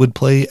 it would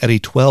play at a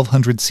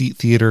 1,200-seat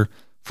theater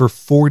for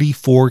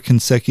 44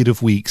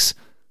 consecutive weeks,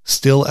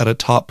 still at a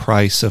top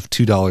price of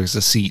 $2 a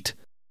seat.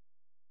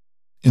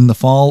 In the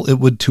fall, it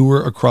would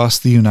tour across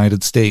the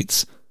United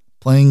States,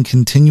 playing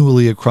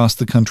continually across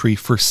the country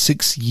for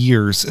 6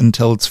 years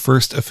until its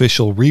first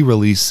official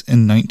re-release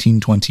in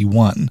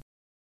 1921.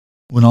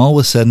 When all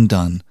was said and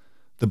done,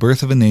 The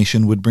Birth of a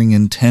Nation would bring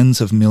in tens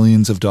of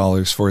millions of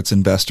dollars for its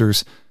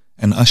investors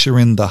and usher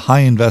in the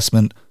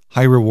high-investment,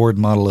 high-reward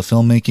model of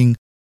filmmaking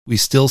we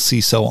still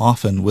see so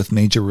often with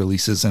major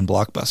releases and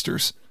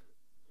blockbusters.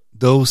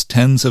 Those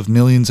tens of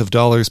millions of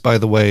dollars, by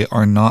the way,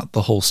 are not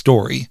the whole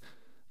story.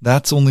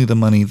 That's only the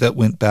money that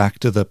went back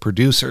to the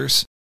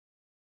producers.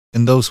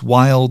 In those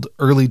wild,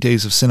 early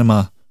days of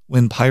cinema,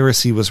 when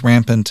piracy was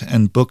rampant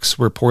and books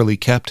were poorly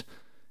kept,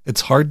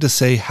 it's hard to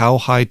say how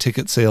high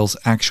ticket sales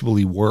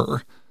actually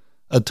were.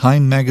 A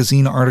Time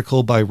magazine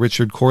article by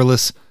Richard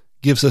Corliss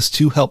gives us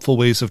 2 helpful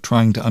ways of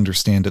trying to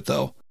understand it,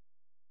 though.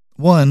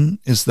 One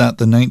is that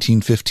the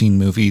 1915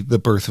 movie The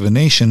Birth of a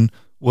Nation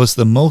was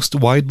the most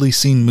widely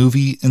seen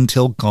movie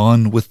until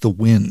Gone with the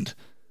Wind.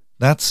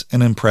 That's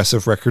an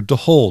impressive record to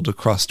hold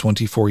across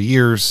 24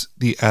 years,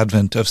 the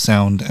advent of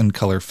sound and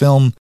color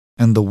film,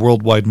 and the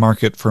worldwide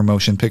market for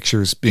motion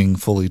pictures being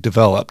fully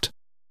developed.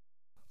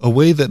 A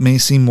way that may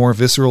seem more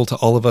visceral to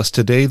all of us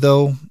today,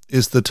 though,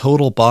 is the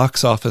total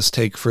box office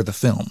take for the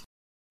film,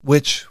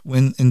 which,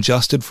 when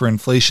adjusted for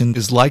inflation,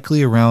 is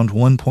likely around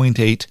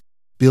 $1.8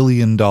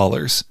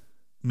 billion,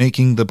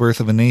 making The Birth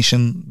of a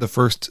Nation the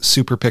first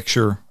super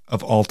picture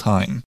of all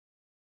time.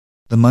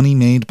 The money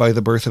made by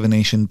The Birth of a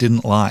Nation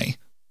didn't lie,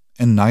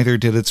 and neither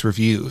did its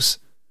reviews.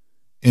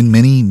 In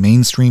many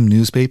mainstream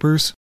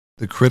newspapers,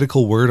 the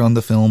critical word on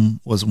the film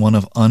was one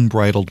of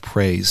unbridled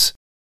praise.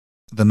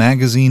 The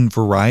magazine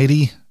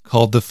Variety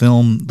called the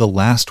film the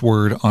last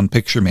word on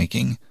picture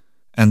making,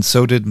 and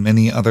so did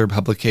many other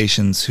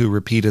publications who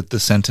repeated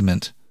the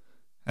sentiment.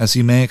 As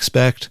you may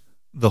expect,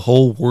 the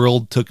whole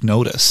world took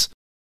notice.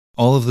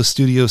 All of the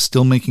studios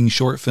still making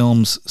short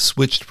films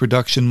switched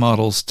production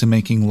models to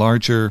making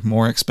larger,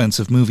 more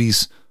expensive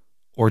movies,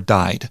 or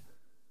died.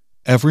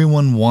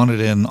 Everyone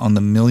wanted in on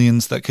the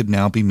millions that could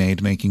now be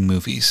made making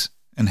movies,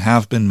 and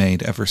have been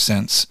made ever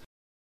since.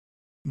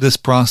 This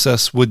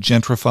process would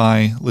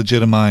gentrify,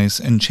 legitimize,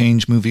 and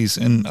change movies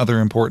in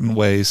other important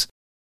ways,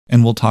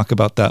 and we'll talk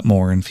about that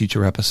more in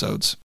future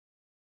episodes.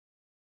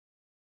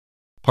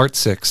 Part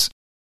 6.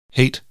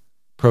 Hate,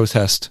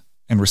 Protest,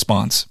 and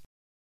Response.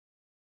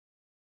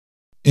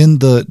 In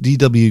the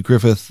D.W.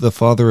 Griffith, the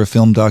Father of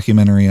Film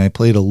documentary I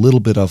played a little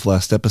bit of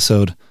last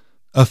episode,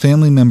 a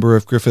family member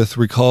of Griffith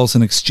recalls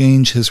an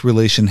exchange his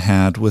relation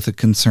had with a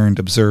concerned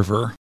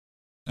observer.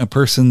 A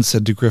person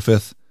said to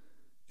Griffith,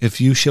 "If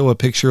you show a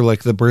picture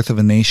like The Birth of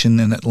a Nation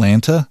in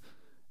Atlanta,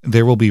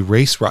 there will be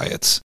race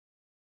riots."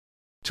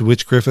 To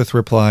which Griffith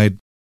replied,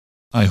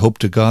 "I hope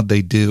to God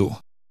they do."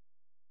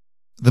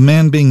 The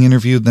man being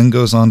interviewed then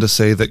goes on to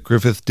say that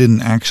Griffith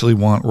didn't actually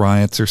want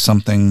riots or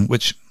something,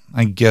 which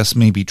I guess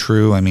may be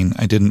true. I mean,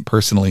 I didn't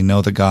personally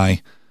know the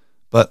guy.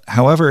 But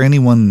however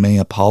anyone may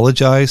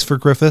apologize for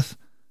Griffith,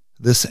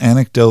 this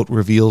anecdote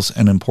reveals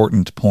an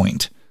important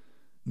point.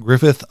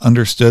 Griffith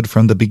understood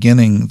from the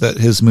beginning that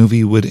his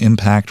movie would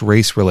impact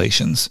race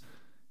relations,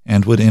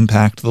 and would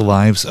impact the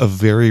lives of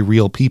very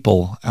real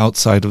people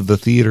outside of the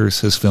theaters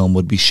his film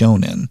would be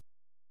shown in.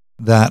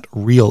 That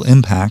real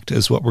impact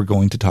is what we're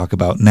going to talk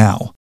about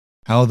now.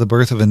 How The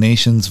Birth of a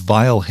Nation's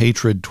vile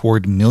hatred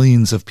toward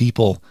millions of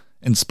people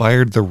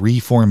inspired the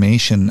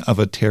reformation of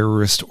a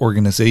terrorist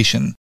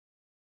organization.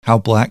 How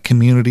black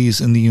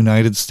communities in the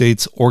United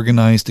States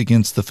organized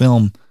against the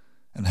film,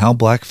 and how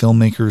black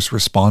filmmakers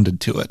responded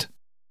to it.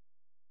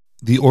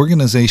 The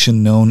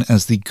organization known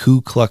as the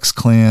Ku Klux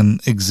Klan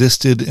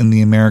existed in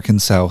the American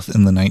South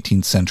in the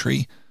 19th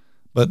century,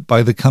 but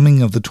by the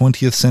coming of the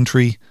 20th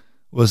century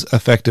was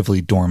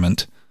effectively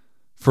dormant.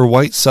 For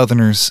white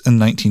Southerners in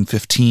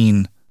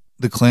 1915,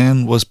 the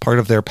Klan was part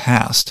of their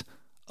past,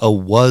 a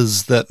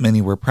was that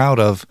many were proud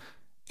of,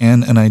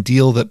 and an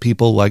ideal that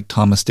people like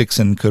Thomas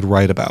Dixon could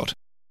write about.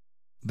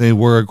 They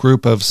were a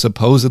group of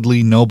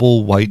supposedly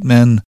noble white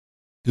men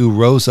who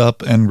rose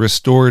up and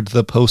restored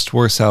the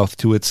post-war South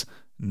to its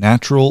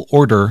natural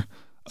order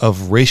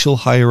of racial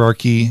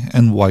hierarchy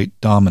and white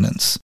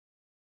dominance.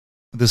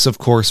 This, of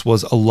course,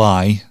 was a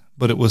lie,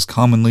 but it was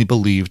commonly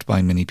believed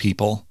by many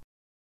people.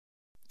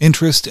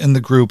 Interest in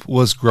the group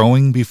was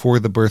growing before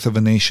the Birth of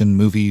a Nation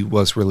movie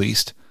was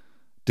released.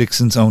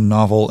 Dixon's own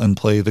novel and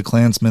play The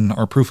Klansman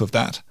are proof of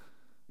that.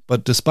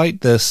 But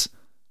despite this,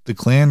 the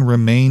Klan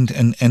remained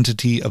an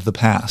entity of the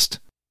past.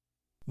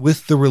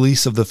 With the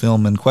release of the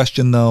film in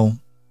question, though,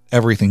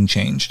 everything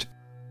changed.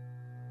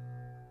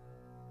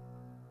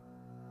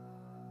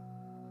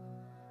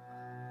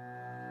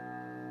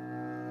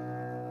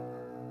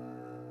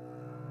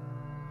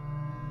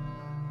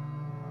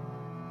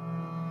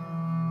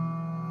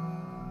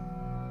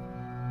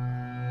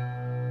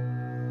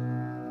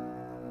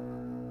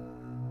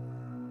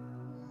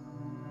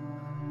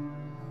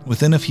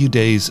 Within a few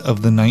days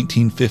of the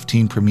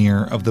 1915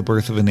 premiere of The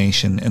Birth of a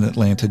Nation in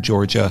Atlanta,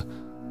 Georgia,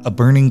 a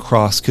burning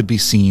cross could be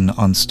seen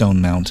on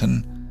Stone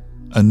Mountain.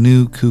 A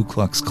new Ku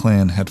Klux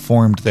Klan had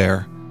formed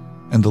there,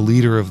 and the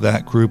leader of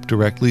that group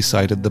directly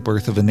cited The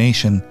Birth of a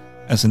Nation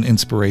as an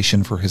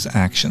inspiration for his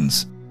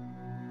actions.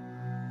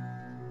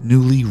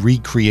 Newly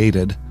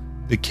recreated,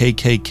 the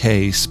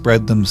KKK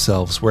spread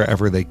themselves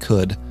wherever they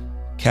could,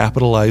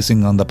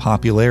 capitalizing on the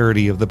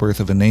popularity of The Birth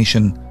of a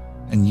Nation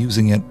and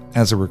using it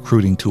as a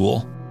recruiting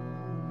tool.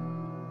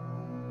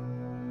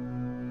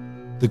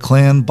 The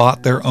Klan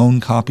bought their own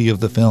copy of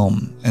the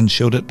film and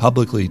showed it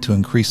publicly to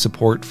increase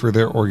support for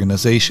their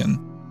organization.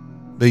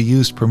 They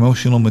used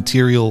promotional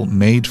material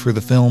made for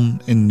the film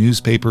in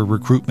newspaper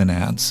recruitment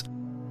ads.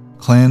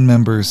 Klan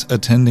members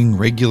attending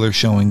regular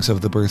showings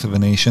of The Birth of a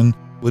Nation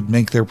would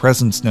make their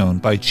presence known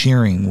by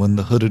cheering when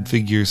the hooded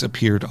figures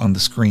appeared on the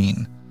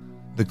screen.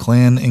 The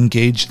Klan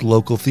engaged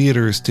local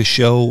theaters to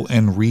show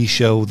and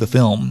re-show the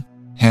film,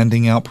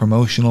 handing out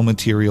promotional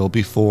material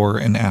before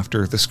and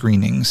after the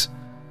screenings.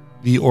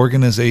 The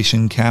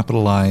organization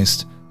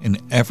capitalized in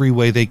every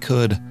way they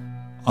could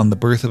on The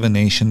Birth of a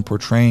Nation,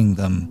 portraying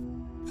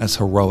them as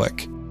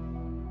heroic.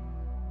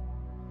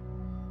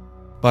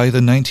 By the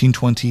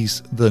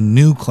 1920s, the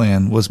new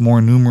Klan was more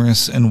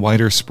numerous and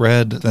wider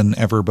spread than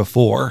ever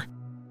before.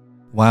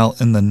 While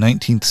in the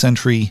 19th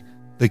century,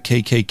 the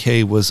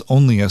KKK was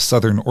only a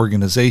Southern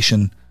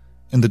organization,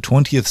 in the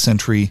 20th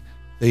century,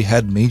 they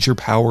had major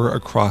power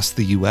across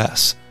the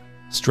U.S.,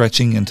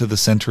 stretching into the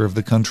center of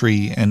the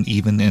country and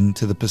even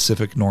into the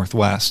Pacific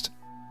Northwest.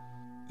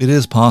 It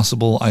is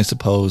possible, I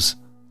suppose,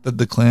 that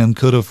the Klan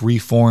could have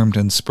reformed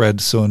and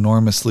spread so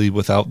enormously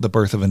without The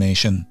Birth of a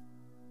Nation.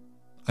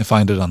 I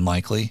find it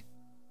unlikely.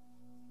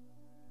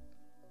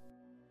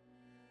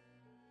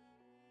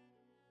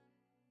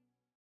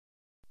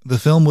 The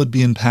film would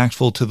be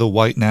impactful to the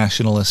white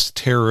nationalist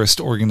terrorist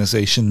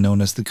organization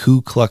known as the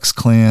Ku Klux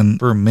Klan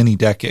for many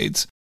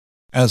decades.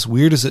 As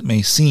weird as it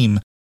may seem,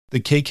 the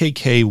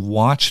KKK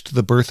watched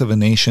The Birth of a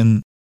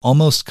Nation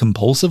almost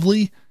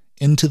compulsively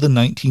into the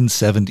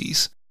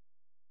 1970s.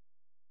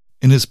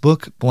 In his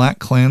book Black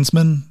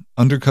Klansman,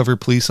 undercover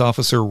police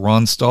officer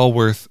Ron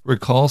Stallworth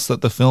recalls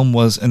that the film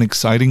was an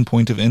exciting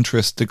point of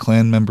interest to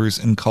Klan members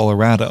in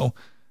Colorado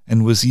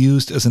and was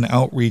used as an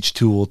outreach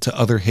tool to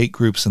other hate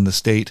groups in the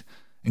state,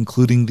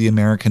 including the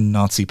American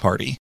Nazi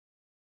Party.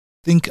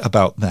 Think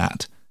about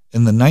that.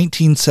 In the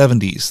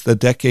 1970s, the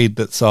decade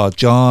that saw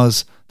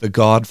Jaws, The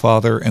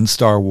Godfather, and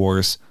Star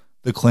Wars,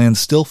 the Klan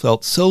still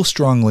felt so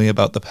strongly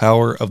about the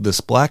power of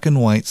this black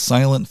and white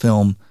silent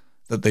film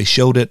that they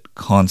showed it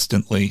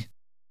constantly.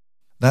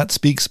 That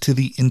speaks to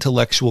the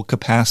intellectual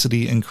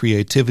capacity and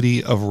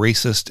creativity of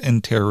racist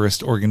and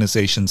terrorist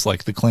organizations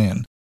like the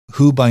Klan,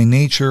 who by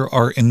nature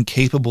are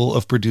incapable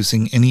of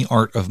producing any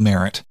art of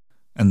merit,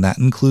 and that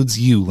includes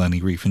you,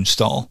 Leni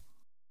Riefenstahl.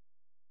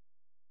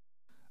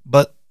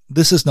 But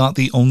this is not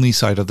the only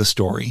side of the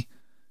story,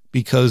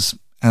 because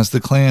as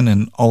the Klan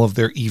and all of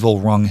their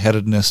evil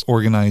wrong-headedness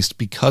organized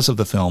because of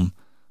the film,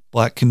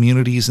 black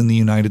communities in the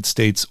United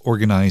States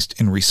organized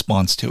in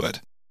response to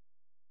it.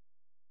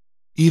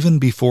 Even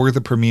before the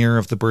premiere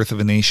of The Birth of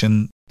a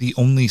Nation, the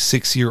only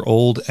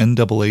 6-year-old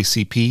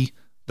NAACP,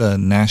 the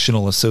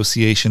National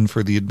Association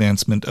for the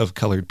Advancement of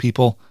Colored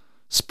People,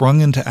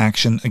 sprung into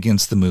action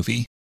against the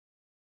movie.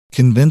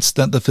 Convinced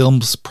that the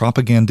film's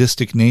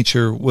propagandistic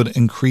nature would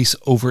increase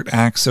overt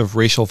acts of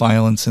racial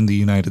violence in the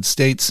United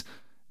States,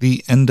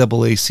 the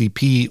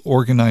NAACP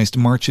organized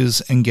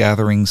marches and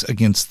gatherings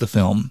against the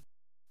film.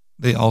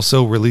 They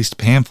also released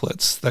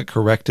pamphlets that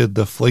corrected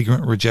the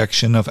flagrant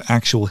rejection of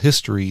actual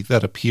history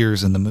that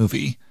appears in the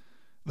movie.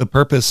 The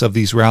purpose of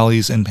these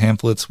rallies and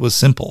pamphlets was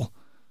simple: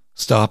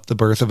 stop The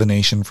Birth of a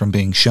Nation from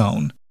being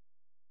shown.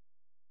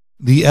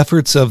 The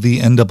efforts of the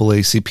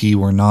NAACP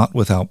were not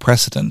without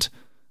precedent.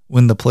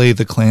 When the play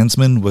The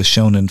Klansman was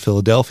shown in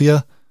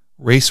Philadelphia,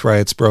 race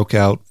riots broke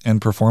out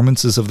and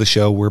performances of the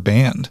show were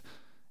banned.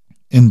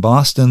 In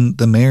Boston,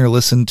 the mayor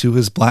listened to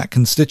his black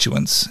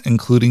constituents,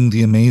 including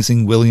the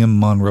amazing William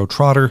Monroe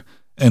Trotter,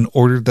 and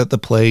ordered that the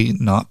play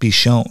not be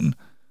shown.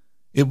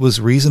 It was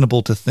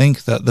reasonable to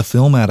think that the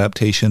film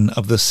adaptation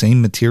of the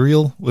same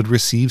material would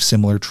receive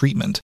similar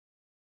treatment.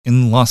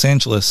 In Los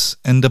Angeles,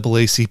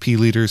 NAACP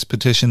leaders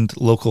petitioned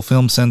local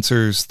film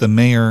censors, the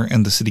mayor,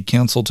 and the city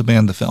council to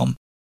ban the film.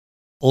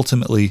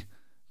 Ultimately,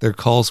 their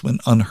calls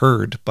went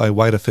unheard by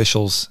white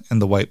officials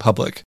and the white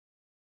public.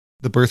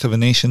 The Birth of a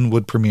Nation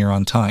would premiere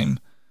on time.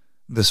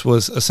 This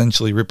was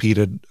essentially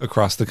repeated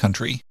across the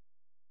country.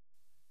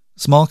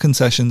 Small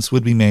concessions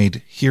would be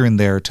made here and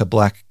there to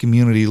black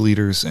community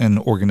leaders and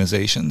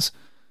organizations.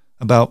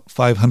 About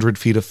 500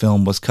 feet of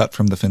film was cut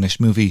from the finished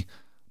movie,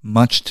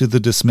 much to the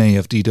dismay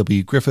of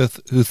D.W.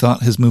 Griffith, who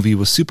thought his movie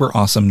was super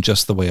awesome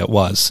just the way it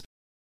was.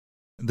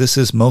 This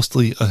is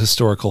mostly a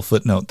historical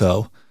footnote,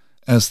 though,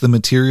 as the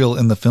material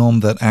in the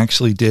film that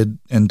actually did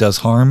and does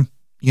harm,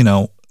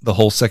 the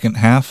whole second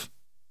half,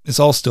 is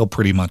all still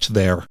pretty much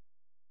there.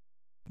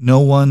 No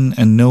one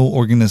and no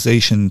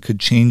organization could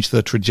change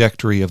the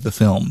trajectory of the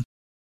film.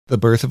 The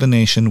Birth of a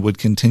Nation would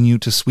continue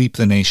to sweep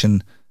the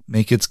nation,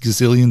 make its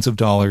gazillions of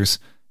dollars,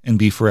 and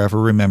be forever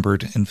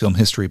remembered in film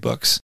history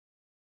books.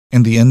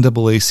 And the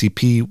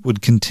NAACP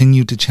would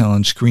continue to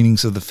challenge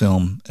screenings of the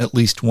film at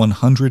least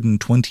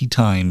 120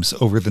 times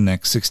over the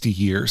next 60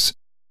 years.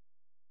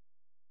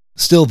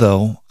 Still,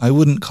 though, I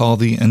wouldn't call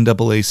the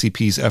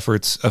NAACP's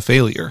efforts a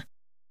failure.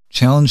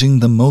 Challenging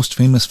the most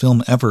famous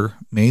film ever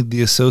made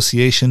the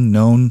association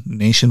known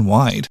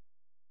nationwide.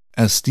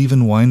 As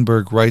Steven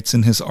Weinberg writes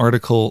in his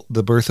article,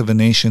 The Birth of a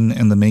Nation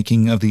and the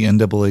Making of the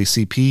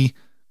NAACP,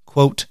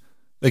 quote,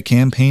 "The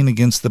campaign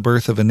against the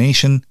birth of a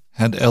nation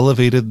had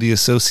elevated the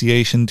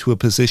association to a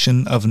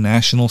position of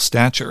national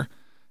stature,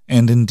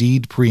 and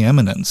indeed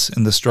preeminence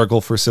in the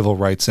struggle for civil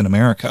rights in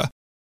America.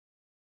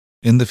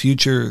 In the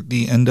future,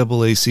 the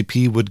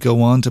NAACP would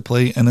go on to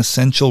play an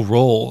essential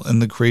role in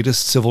the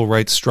greatest civil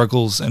rights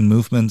struggles and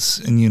movements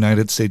in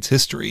United States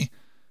history.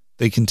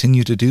 They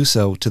continue to do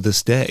so to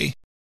this day."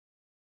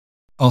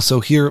 Also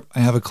here, I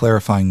have a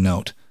clarifying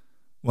note.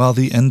 While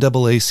the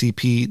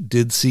NAACP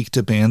did seek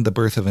to ban the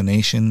Birth of a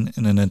Nation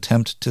in an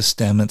attempt to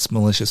stem its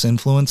malicious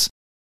influence,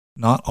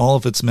 not all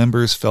of its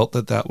members felt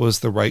that that was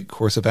the right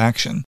course of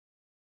action.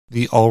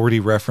 The already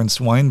referenced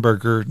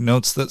Weinberger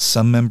notes that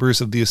some members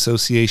of the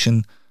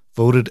association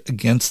voted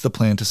against the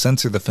plan to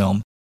censor the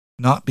film,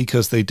 not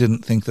because they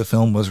didn't think the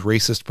film was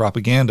racist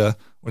propaganda,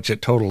 which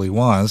it totally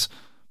was,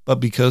 but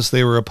because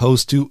they were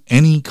opposed to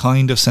any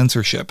kind of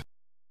censorship.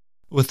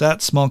 With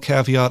that small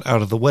caveat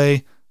out of the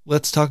way,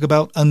 let's talk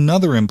about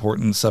another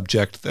important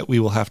subject that we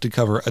will have to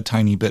cover a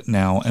tiny bit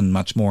now and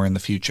much more in the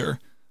future: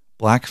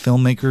 black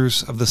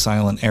filmmakers of the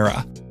silent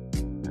era.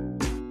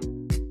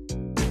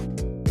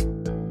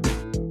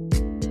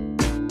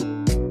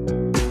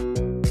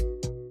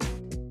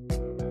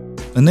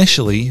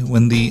 Initially,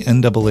 when the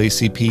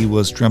NAACP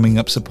was drumming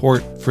up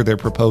support for their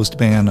proposed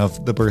ban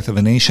of The Birth of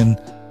a Nation,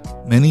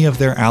 many of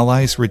their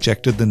allies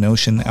rejected the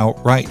notion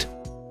outright,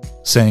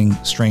 saying,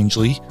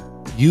 strangely,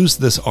 "Use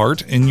this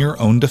art in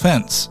your own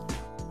defense."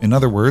 In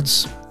other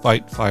words,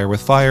 fight fire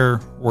with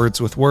fire, words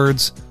with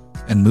words,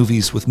 and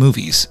movies with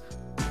movies.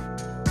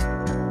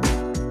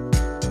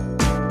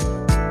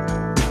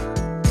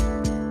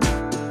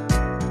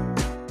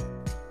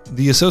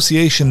 The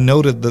association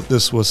noted that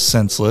this was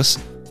senseless,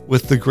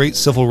 with the great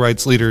civil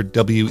rights leader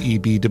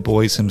W.E.B. Du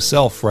Bois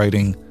himself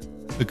writing,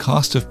 "The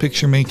cost of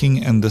picture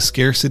making and the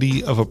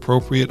scarcity of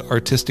appropriate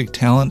artistic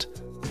talent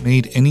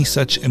made any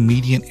such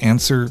immediate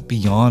answer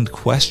beyond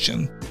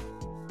question."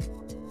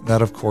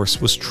 That, of course,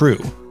 was true.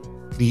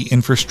 The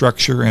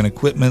infrastructure and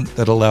equipment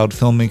that allowed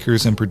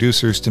filmmakers and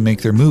producers to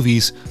make their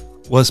movies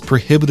was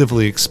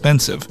prohibitively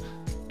expensive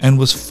and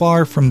was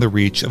far from the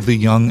reach of the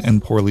young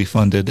and poorly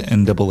funded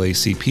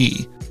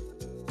NAACP.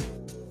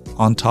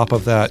 On top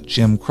of that,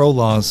 Jim Crow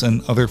laws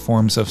and other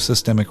forms of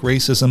systemic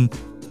racism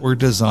were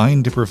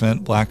designed to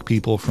prevent black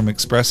people from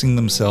expressing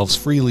themselves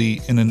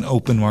freely in an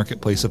open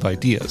marketplace of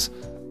ideas.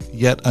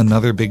 Yet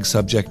another big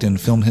subject in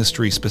film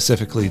history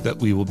specifically that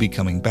we will be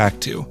coming back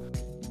to.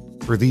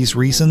 For these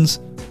reasons,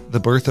 The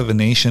Birth of a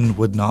Nation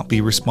would not be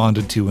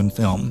responded to in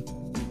film,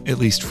 at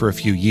least for a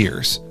few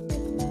years.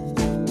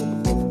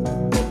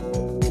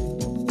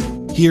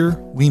 Here,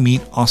 we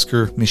meet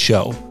Oscar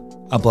Micheaux,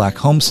 a black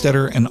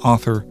homesteader and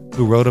author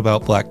who wrote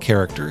about black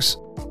characters.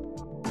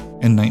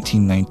 In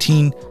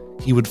 1919,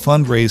 he would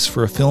fundraise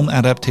for a film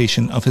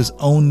adaptation of his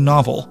own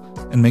novel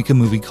and make a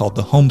movie called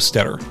The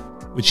Homesteader,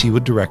 which he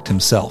would direct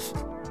himself.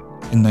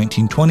 In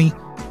 1920,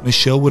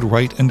 Micheaux would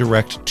write and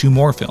direct 2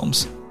 more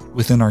films,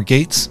 Within Our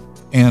Gates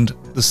and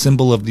The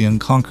Symbol of the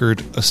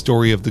Unconquered, A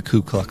Story of the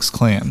Ku Klux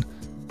Klan,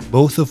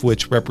 both of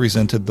which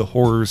represented the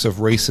horrors of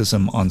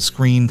racism on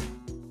screen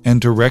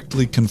and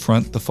directly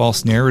confront the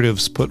false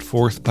narratives put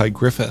forth by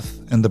Griffith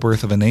and The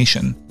Birth of a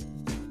Nation.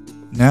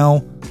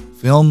 Now,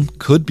 film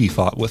could be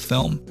fought with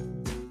film.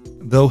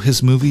 Though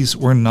his movies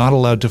were not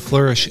allowed to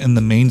flourish in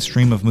the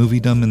mainstream of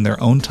moviedom in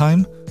their own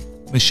time,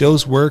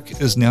 Micheaux's work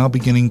is now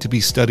beginning to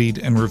be studied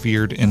and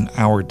revered in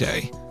our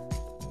day,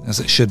 as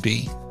it should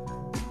be.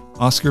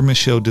 Oscar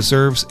Micheaux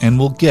deserves and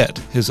will get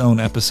his own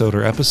episode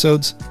or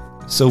episodes,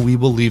 so we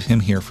will leave him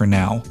here for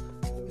now,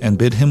 and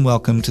bid him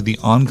welcome to the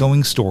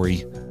ongoing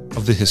story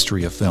of the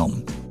history of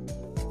film.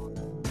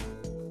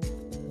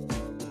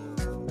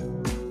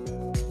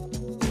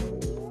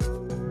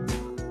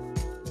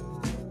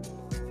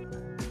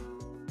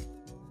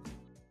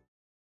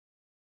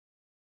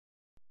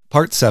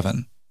 Part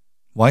 7.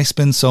 Why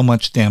spend so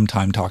much damn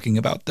time talking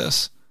about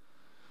this?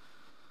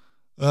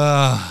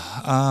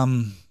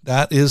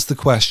 That is the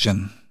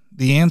question.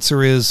 The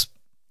answer is,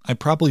 I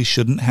probably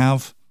shouldn't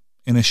have.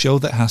 In a show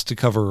that has to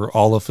cover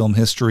all of film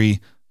history,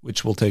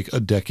 which will take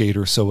a decade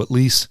or so at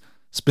least,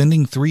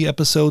 spending 3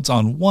 episodes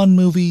on one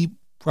movie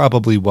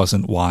probably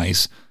wasn't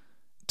wise.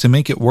 To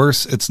make it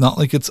worse, it's not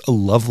like it's a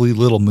lovely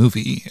little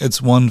movie.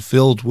 It's one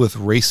filled with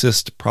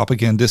racist,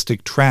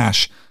 propagandistic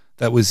trash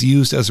that was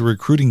used as a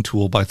recruiting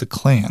tool by the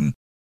Klan.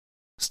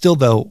 Still,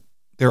 though,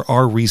 there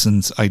are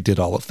reasons I did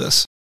all of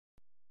this.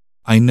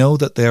 I know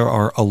that there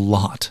are a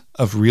lot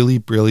of really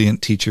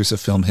brilliant teachers of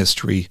film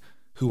history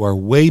who are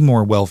way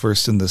more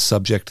well-versed in this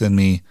subject than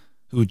me,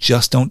 who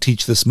just don't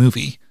teach this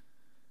movie.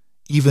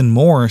 Even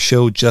more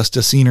show just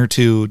a scene or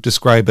two,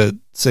 describe it,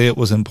 say it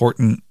was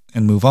important,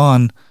 and move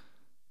on,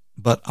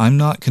 but I'm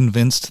not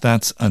convinced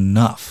that's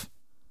enough.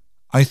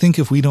 I think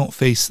if we don't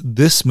face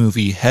this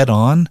movie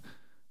head-on,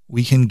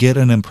 we can get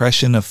an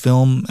impression of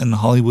film and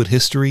Hollywood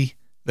history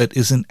that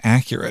isn't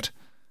accurate.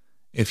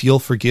 If you'll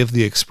forgive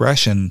the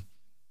expression,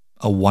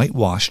 a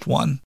whitewashed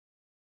one.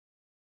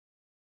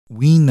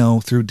 We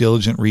know through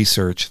diligent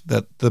research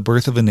that The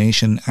Birth of a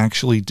Nation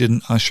actually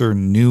didn't usher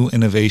new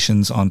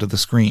innovations onto the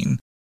screen.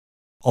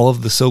 All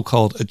of the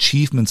so-called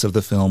achievements of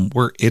the film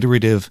were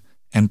iterative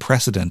and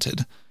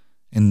precedented.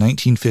 In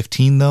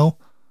 1915, though,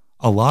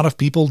 a lot of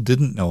people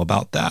didn't know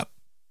about that,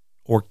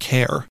 or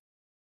care.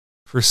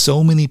 For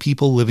so many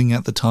people living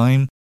at the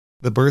time,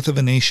 The Birth of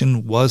a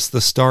Nation was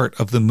the start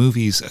of the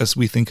movies as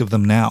we think of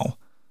them now.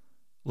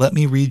 Let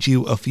me read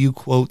you a few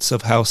quotes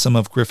of how some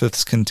of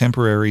Griffith's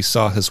contemporaries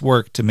saw his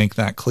work to make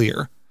that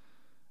clear.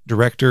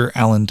 Director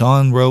Alan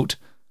Dawn wrote,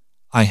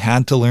 "I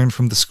had to learn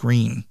from the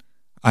screen.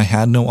 I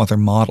had no other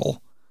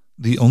model.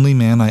 The only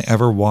man I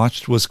ever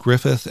watched was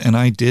Griffith, and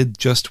I did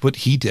just what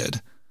he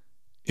did.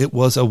 It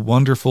was a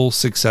wonderful,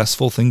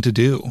 successful thing to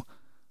do.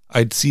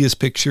 I'd see his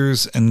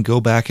pictures and go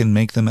back and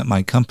make them at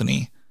my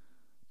company.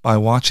 By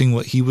watching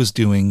what he was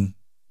doing,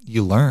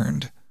 you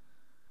learned."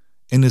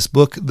 In his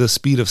book, The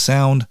Speed of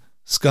Sound,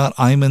 Scott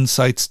Eyman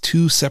cites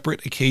 2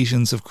 separate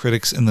occasions of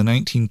critics in the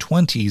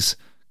 1920s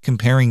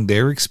comparing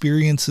their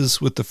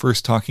experiences with the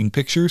first talking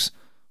pictures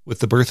with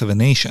The Birth of a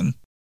Nation.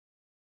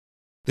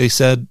 They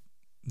said,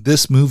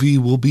 "This movie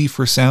will be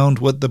for sound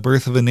what The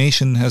Birth of a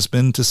Nation has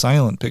been to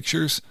silent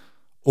pictures,"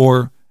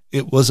 or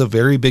 "It was a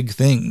very big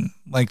thing,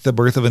 like The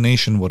Birth of a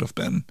Nation would have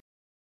been."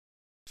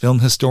 Film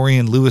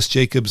historian Louis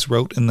Jacobs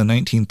wrote in the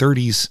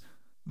 1930s,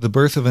 "The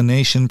Birth of a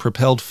Nation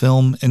propelled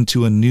film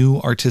into a new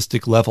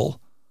artistic level.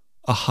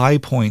 A high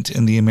point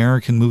in the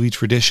American movie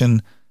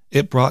tradition,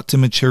 it brought to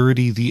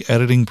maturity the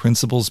editing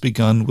principles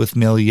begun with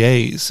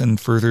Méliès and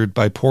furthered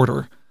by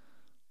Porter.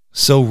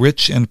 So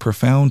rich and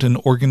profound an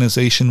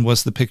organization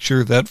was the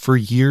picture that for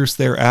years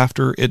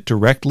thereafter it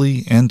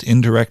directly and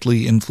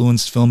indirectly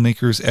influenced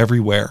filmmakers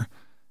everywhere,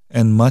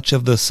 and much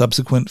of the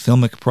subsequent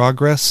filmic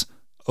progress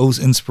owes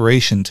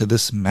inspiration to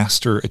this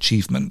master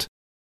achievement."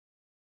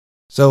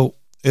 So,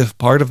 if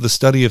part of the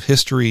study of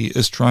history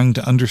is trying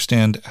to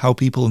understand how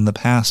people in the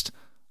past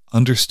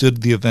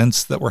understood the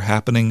events that were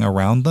happening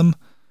around them,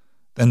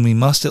 then we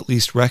must at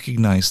least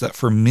recognize that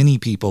for many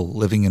people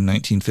living in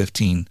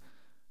 1915,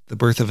 The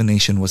Birth of a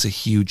Nation was a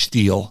huge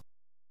deal.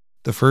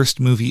 The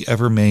first movie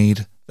ever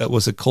made that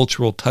was a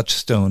cultural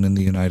touchstone in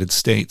the United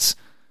States,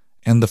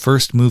 and the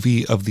first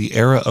movie of the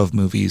era of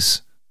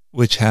movies,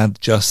 which had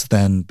just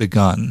then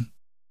begun.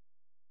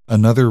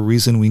 Another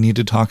reason we need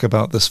to talk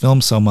about this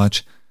film so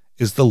much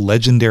is the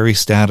legendary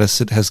status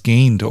it has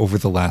gained over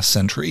the last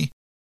century.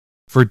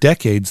 For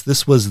decades,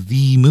 this was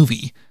the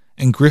movie,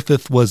 and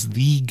Griffith was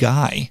the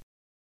guy.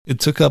 It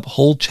took up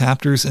whole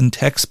chapters in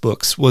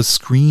textbooks, was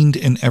screened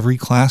in every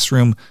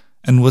classroom,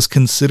 and was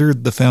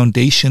considered the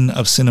foundation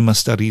of cinema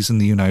studies in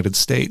the United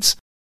States.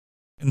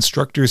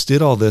 Instructors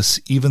did all this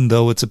even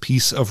though it's a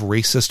piece of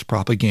racist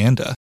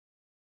propaganda.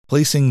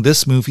 Placing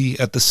this movie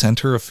at the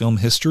center of film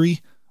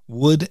history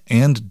would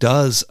and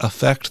does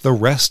affect the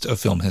rest of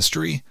film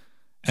history.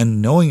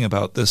 And knowing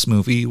about this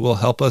movie will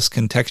help us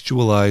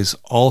contextualize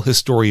all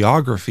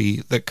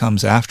historiography that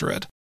comes after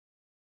it.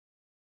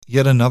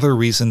 Yet another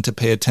reason to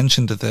pay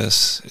attention to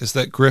this is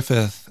that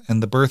Griffith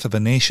and The Birth of a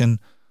Nation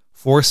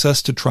force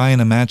us to try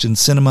and imagine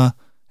cinema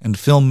and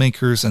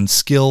filmmakers and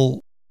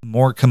skill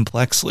more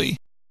complexly.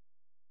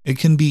 It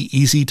can be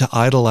easy to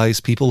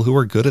idolize people who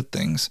are good at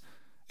things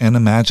and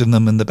imagine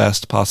them in the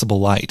best possible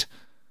light.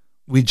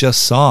 We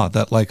just saw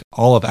that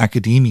all of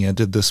academia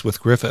did this with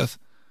Griffith.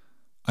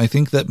 I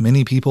think that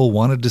many people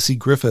wanted to see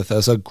Griffith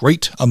as a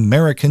great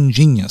American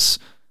genius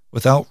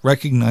without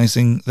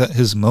recognizing that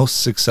his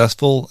most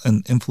successful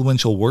and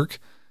influential work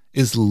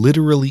is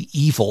literally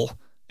evil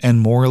and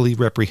morally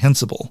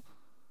reprehensible.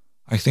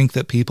 I think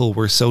that people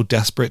were so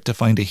desperate to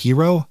find a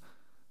hero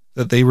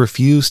that they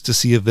refused to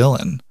see a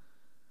villain.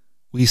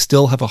 We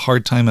still have a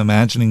hard time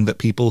imagining that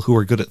people who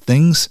are good at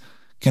things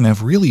can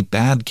have really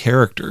bad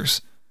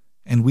characters,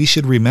 and we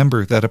should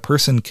remember that a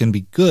person can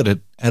be good at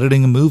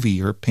editing a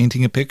movie or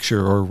painting a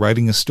picture or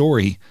writing a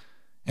story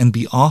and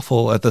be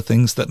awful at the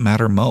things that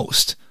matter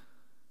most.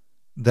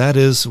 That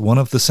is one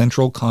of the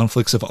central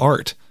conflicts of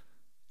art,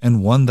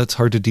 and one that's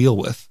hard to deal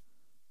with.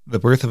 The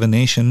Birth of a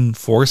Nation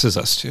forces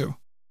us to.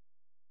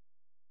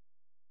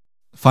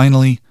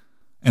 Finally,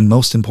 and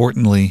most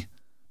importantly,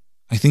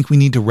 I think we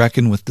need to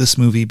reckon with this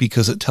movie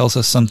because it tells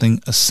us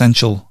something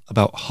essential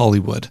about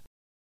Hollywood,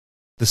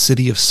 the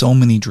city of so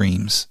many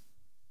dreams,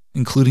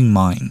 including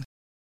mine.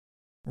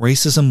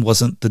 Racism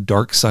wasn't the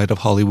dark side of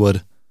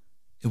Hollywood,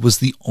 it was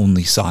the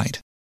only side.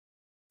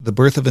 The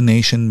Birth of a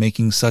Nation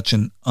making such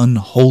an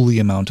unholy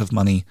amount of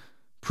money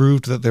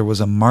proved that there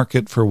was a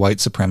market for white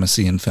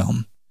supremacy in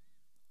film.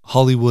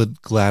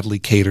 Hollywood gladly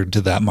catered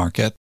to that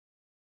market.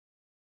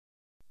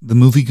 The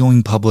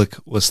movie-going public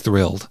was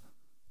thrilled.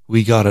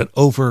 We got it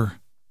over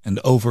and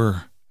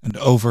over and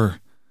over,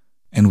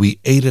 and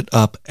we ate it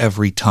up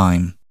every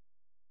time.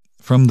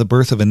 From The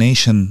Birth of a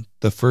Nation,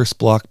 the first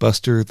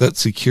blockbuster that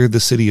secured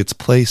the city its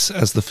place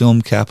as the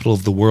film capital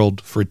of the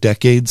world for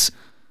decades,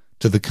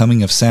 to The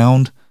Coming of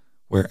Sound,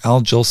 where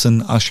Al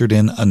Jolson ushered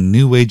in a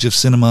new age of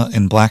cinema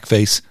in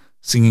blackface,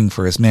 singing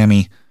for his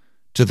mammy,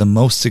 to the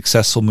most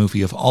successful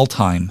movie of all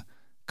time,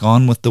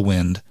 Gone with the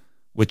Wind,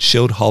 which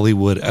showed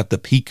Hollywood at the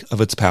peak of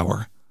its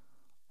power.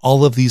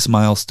 All of these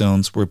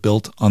milestones were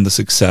built on the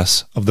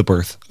success of The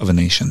Birth of a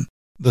Nation,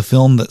 the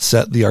film that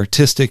set the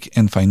artistic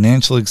and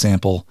financial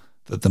example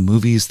that the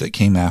movies that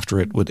came after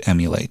it would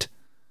emulate.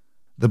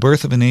 The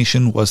Birth of a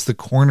Nation was the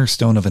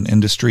cornerstone of an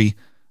industry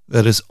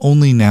that is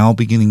only now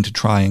beginning to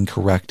try and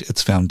correct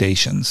its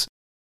foundations.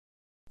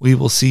 We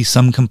will see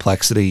some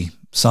complexity,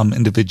 some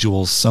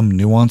individuals, some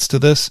nuance to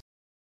this,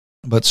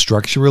 but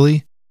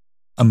structurally,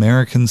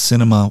 American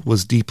cinema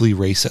was deeply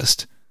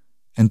racist,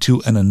 and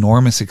to an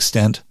enormous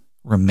extent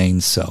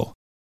remains so.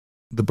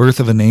 The Birth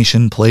of a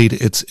Nation played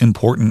its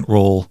important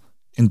role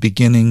in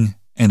beginning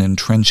and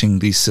entrenching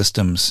these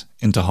systems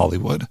into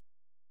Hollywood.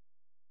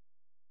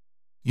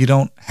 You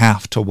don't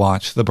have to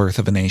watch The Birth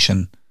of a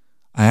Nation.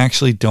 I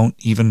actually don't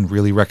even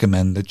really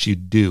recommend that you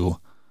do,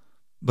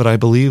 but I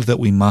believe that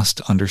we must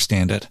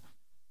understand it.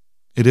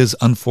 It is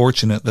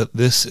unfortunate that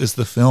this is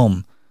the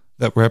film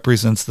that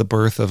represents the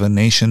birth of a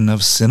nation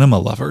of cinema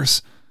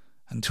lovers,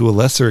 and to a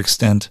lesser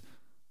extent,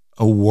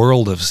 a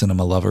world of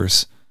cinema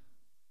lovers.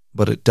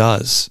 But it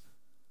does.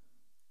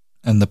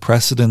 And the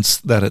precedents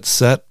that it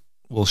set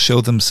will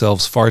show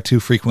themselves far too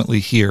frequently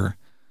here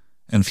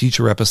in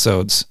future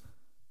episodes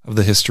of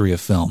the history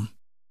of film.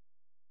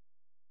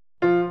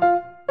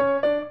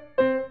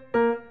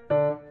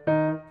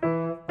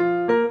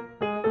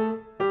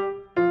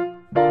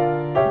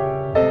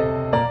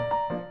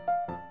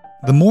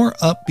 The more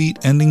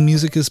upbeat ending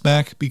music is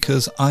back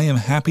because I am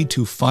happy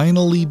to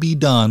finally be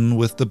done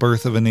with the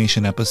Birth of a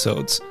Nation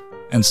episodes,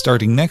 and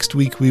starting next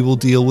week we will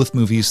deal with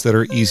movies that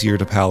are easier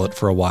to palate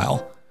for a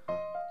while.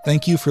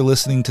 Thank you for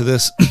listening to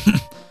this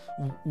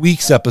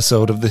week's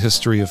episode of the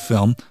History of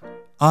Film.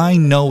 I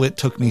know it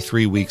took me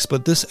 3 weeks,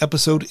 but this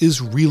episode is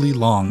really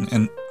long,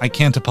 and I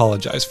can't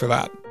apologize for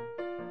that.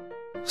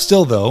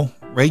 Still though,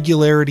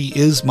 regularity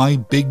is my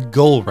big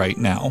goal right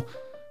now.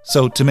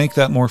 So to make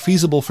that more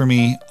feasible for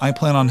me, I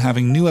plan on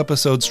having new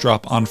episodes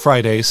drop on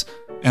Fridays,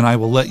 and I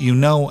will let you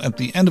know at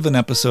the end of an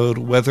episode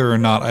whether or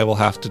not I will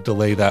have to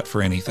delay that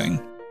for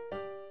anything.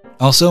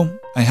 Also,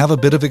 I have a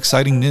bit of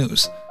exciting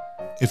news.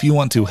 If you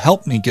want to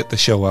help me get the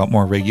show out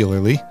more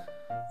regularly,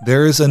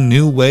 there is a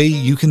new way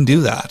you can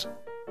do that.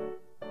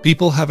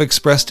 People have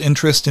expressed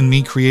interest in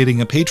me creating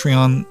a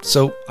Patreon,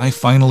 so I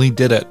finally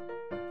did it.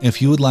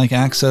 If you would like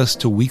access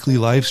to weekly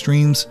live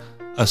streams,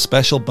 a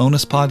special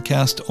bonus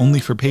podcast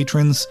only for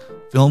patrons,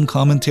 film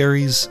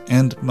commentaries,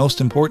 and most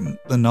important,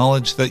 the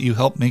knowledge that you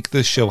help make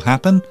this show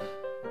happen,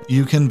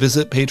 you can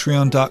visit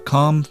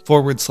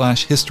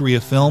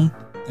patreon.com/historyoffilm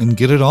and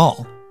get it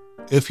all.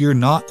 If you're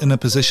not in a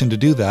position to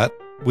do that,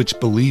 which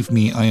believe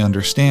me, I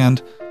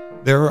understand,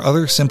 there are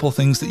other simple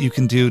things that you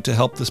can do to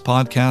help this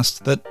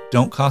podcast that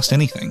don't cost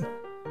anything.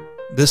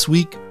 This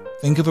week,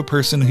 think of a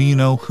person who you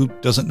know who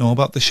doesn't know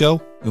about the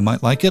show, who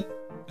might like it,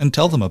 and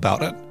tell them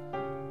about it.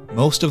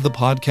 Most of the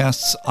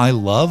podcasts I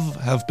love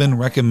have been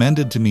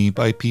recommended to me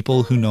by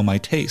people who know my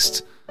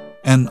taste,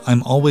 and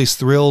I'm always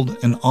thrilled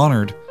and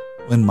honored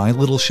when my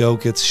little show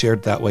gets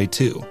shared that way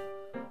too.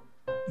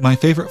 My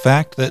favorite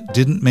fact that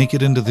didn't make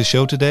it into the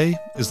show today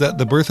is that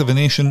The Birth of a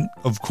Nation,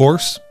 of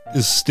course,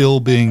 is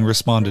still being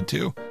responded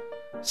to.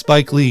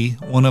 Spike Lee,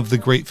 one of the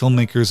great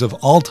filmmakers of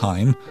all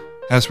time,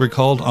 has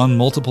recalled on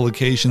multiple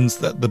occasions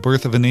that The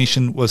Birth of a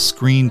Nation was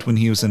screened when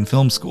he was in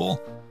film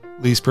school.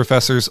 Lee's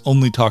professors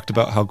only talked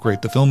about how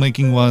great the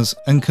filmmaking was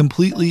and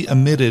completely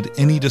omitted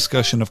any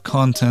discussion of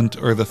content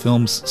or the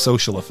film's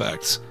social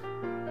effects.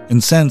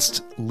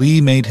 Incensed,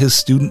 Lee made his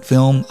student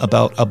film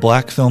about a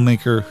black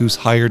filmmaker who's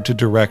hired to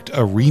direct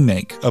a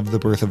remake of The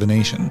Birth of a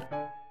Nation.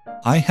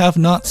 I have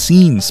not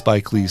seen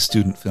Spike Lee's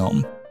student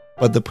film,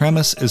 but the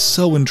premise is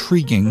so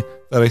intriguing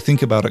that I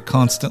think about it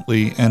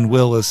constantly and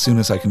will as soon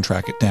as I can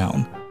track it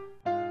down.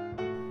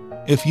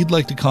 If you'd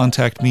like to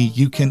contact me,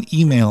 you can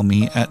email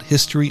me at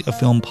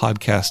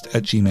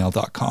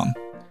historyoffilmpodcast@gmail.com.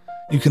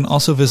 You can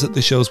also visit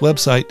the show's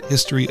website,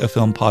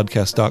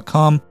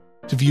 historyoffilmpodcast.com,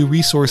 to view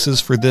resources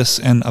for this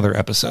and other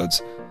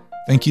episodes.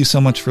 Thank you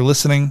so much for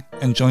listening,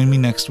 and join me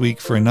next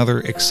week for another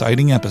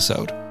exciting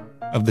episode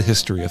of the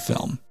History of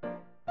Film.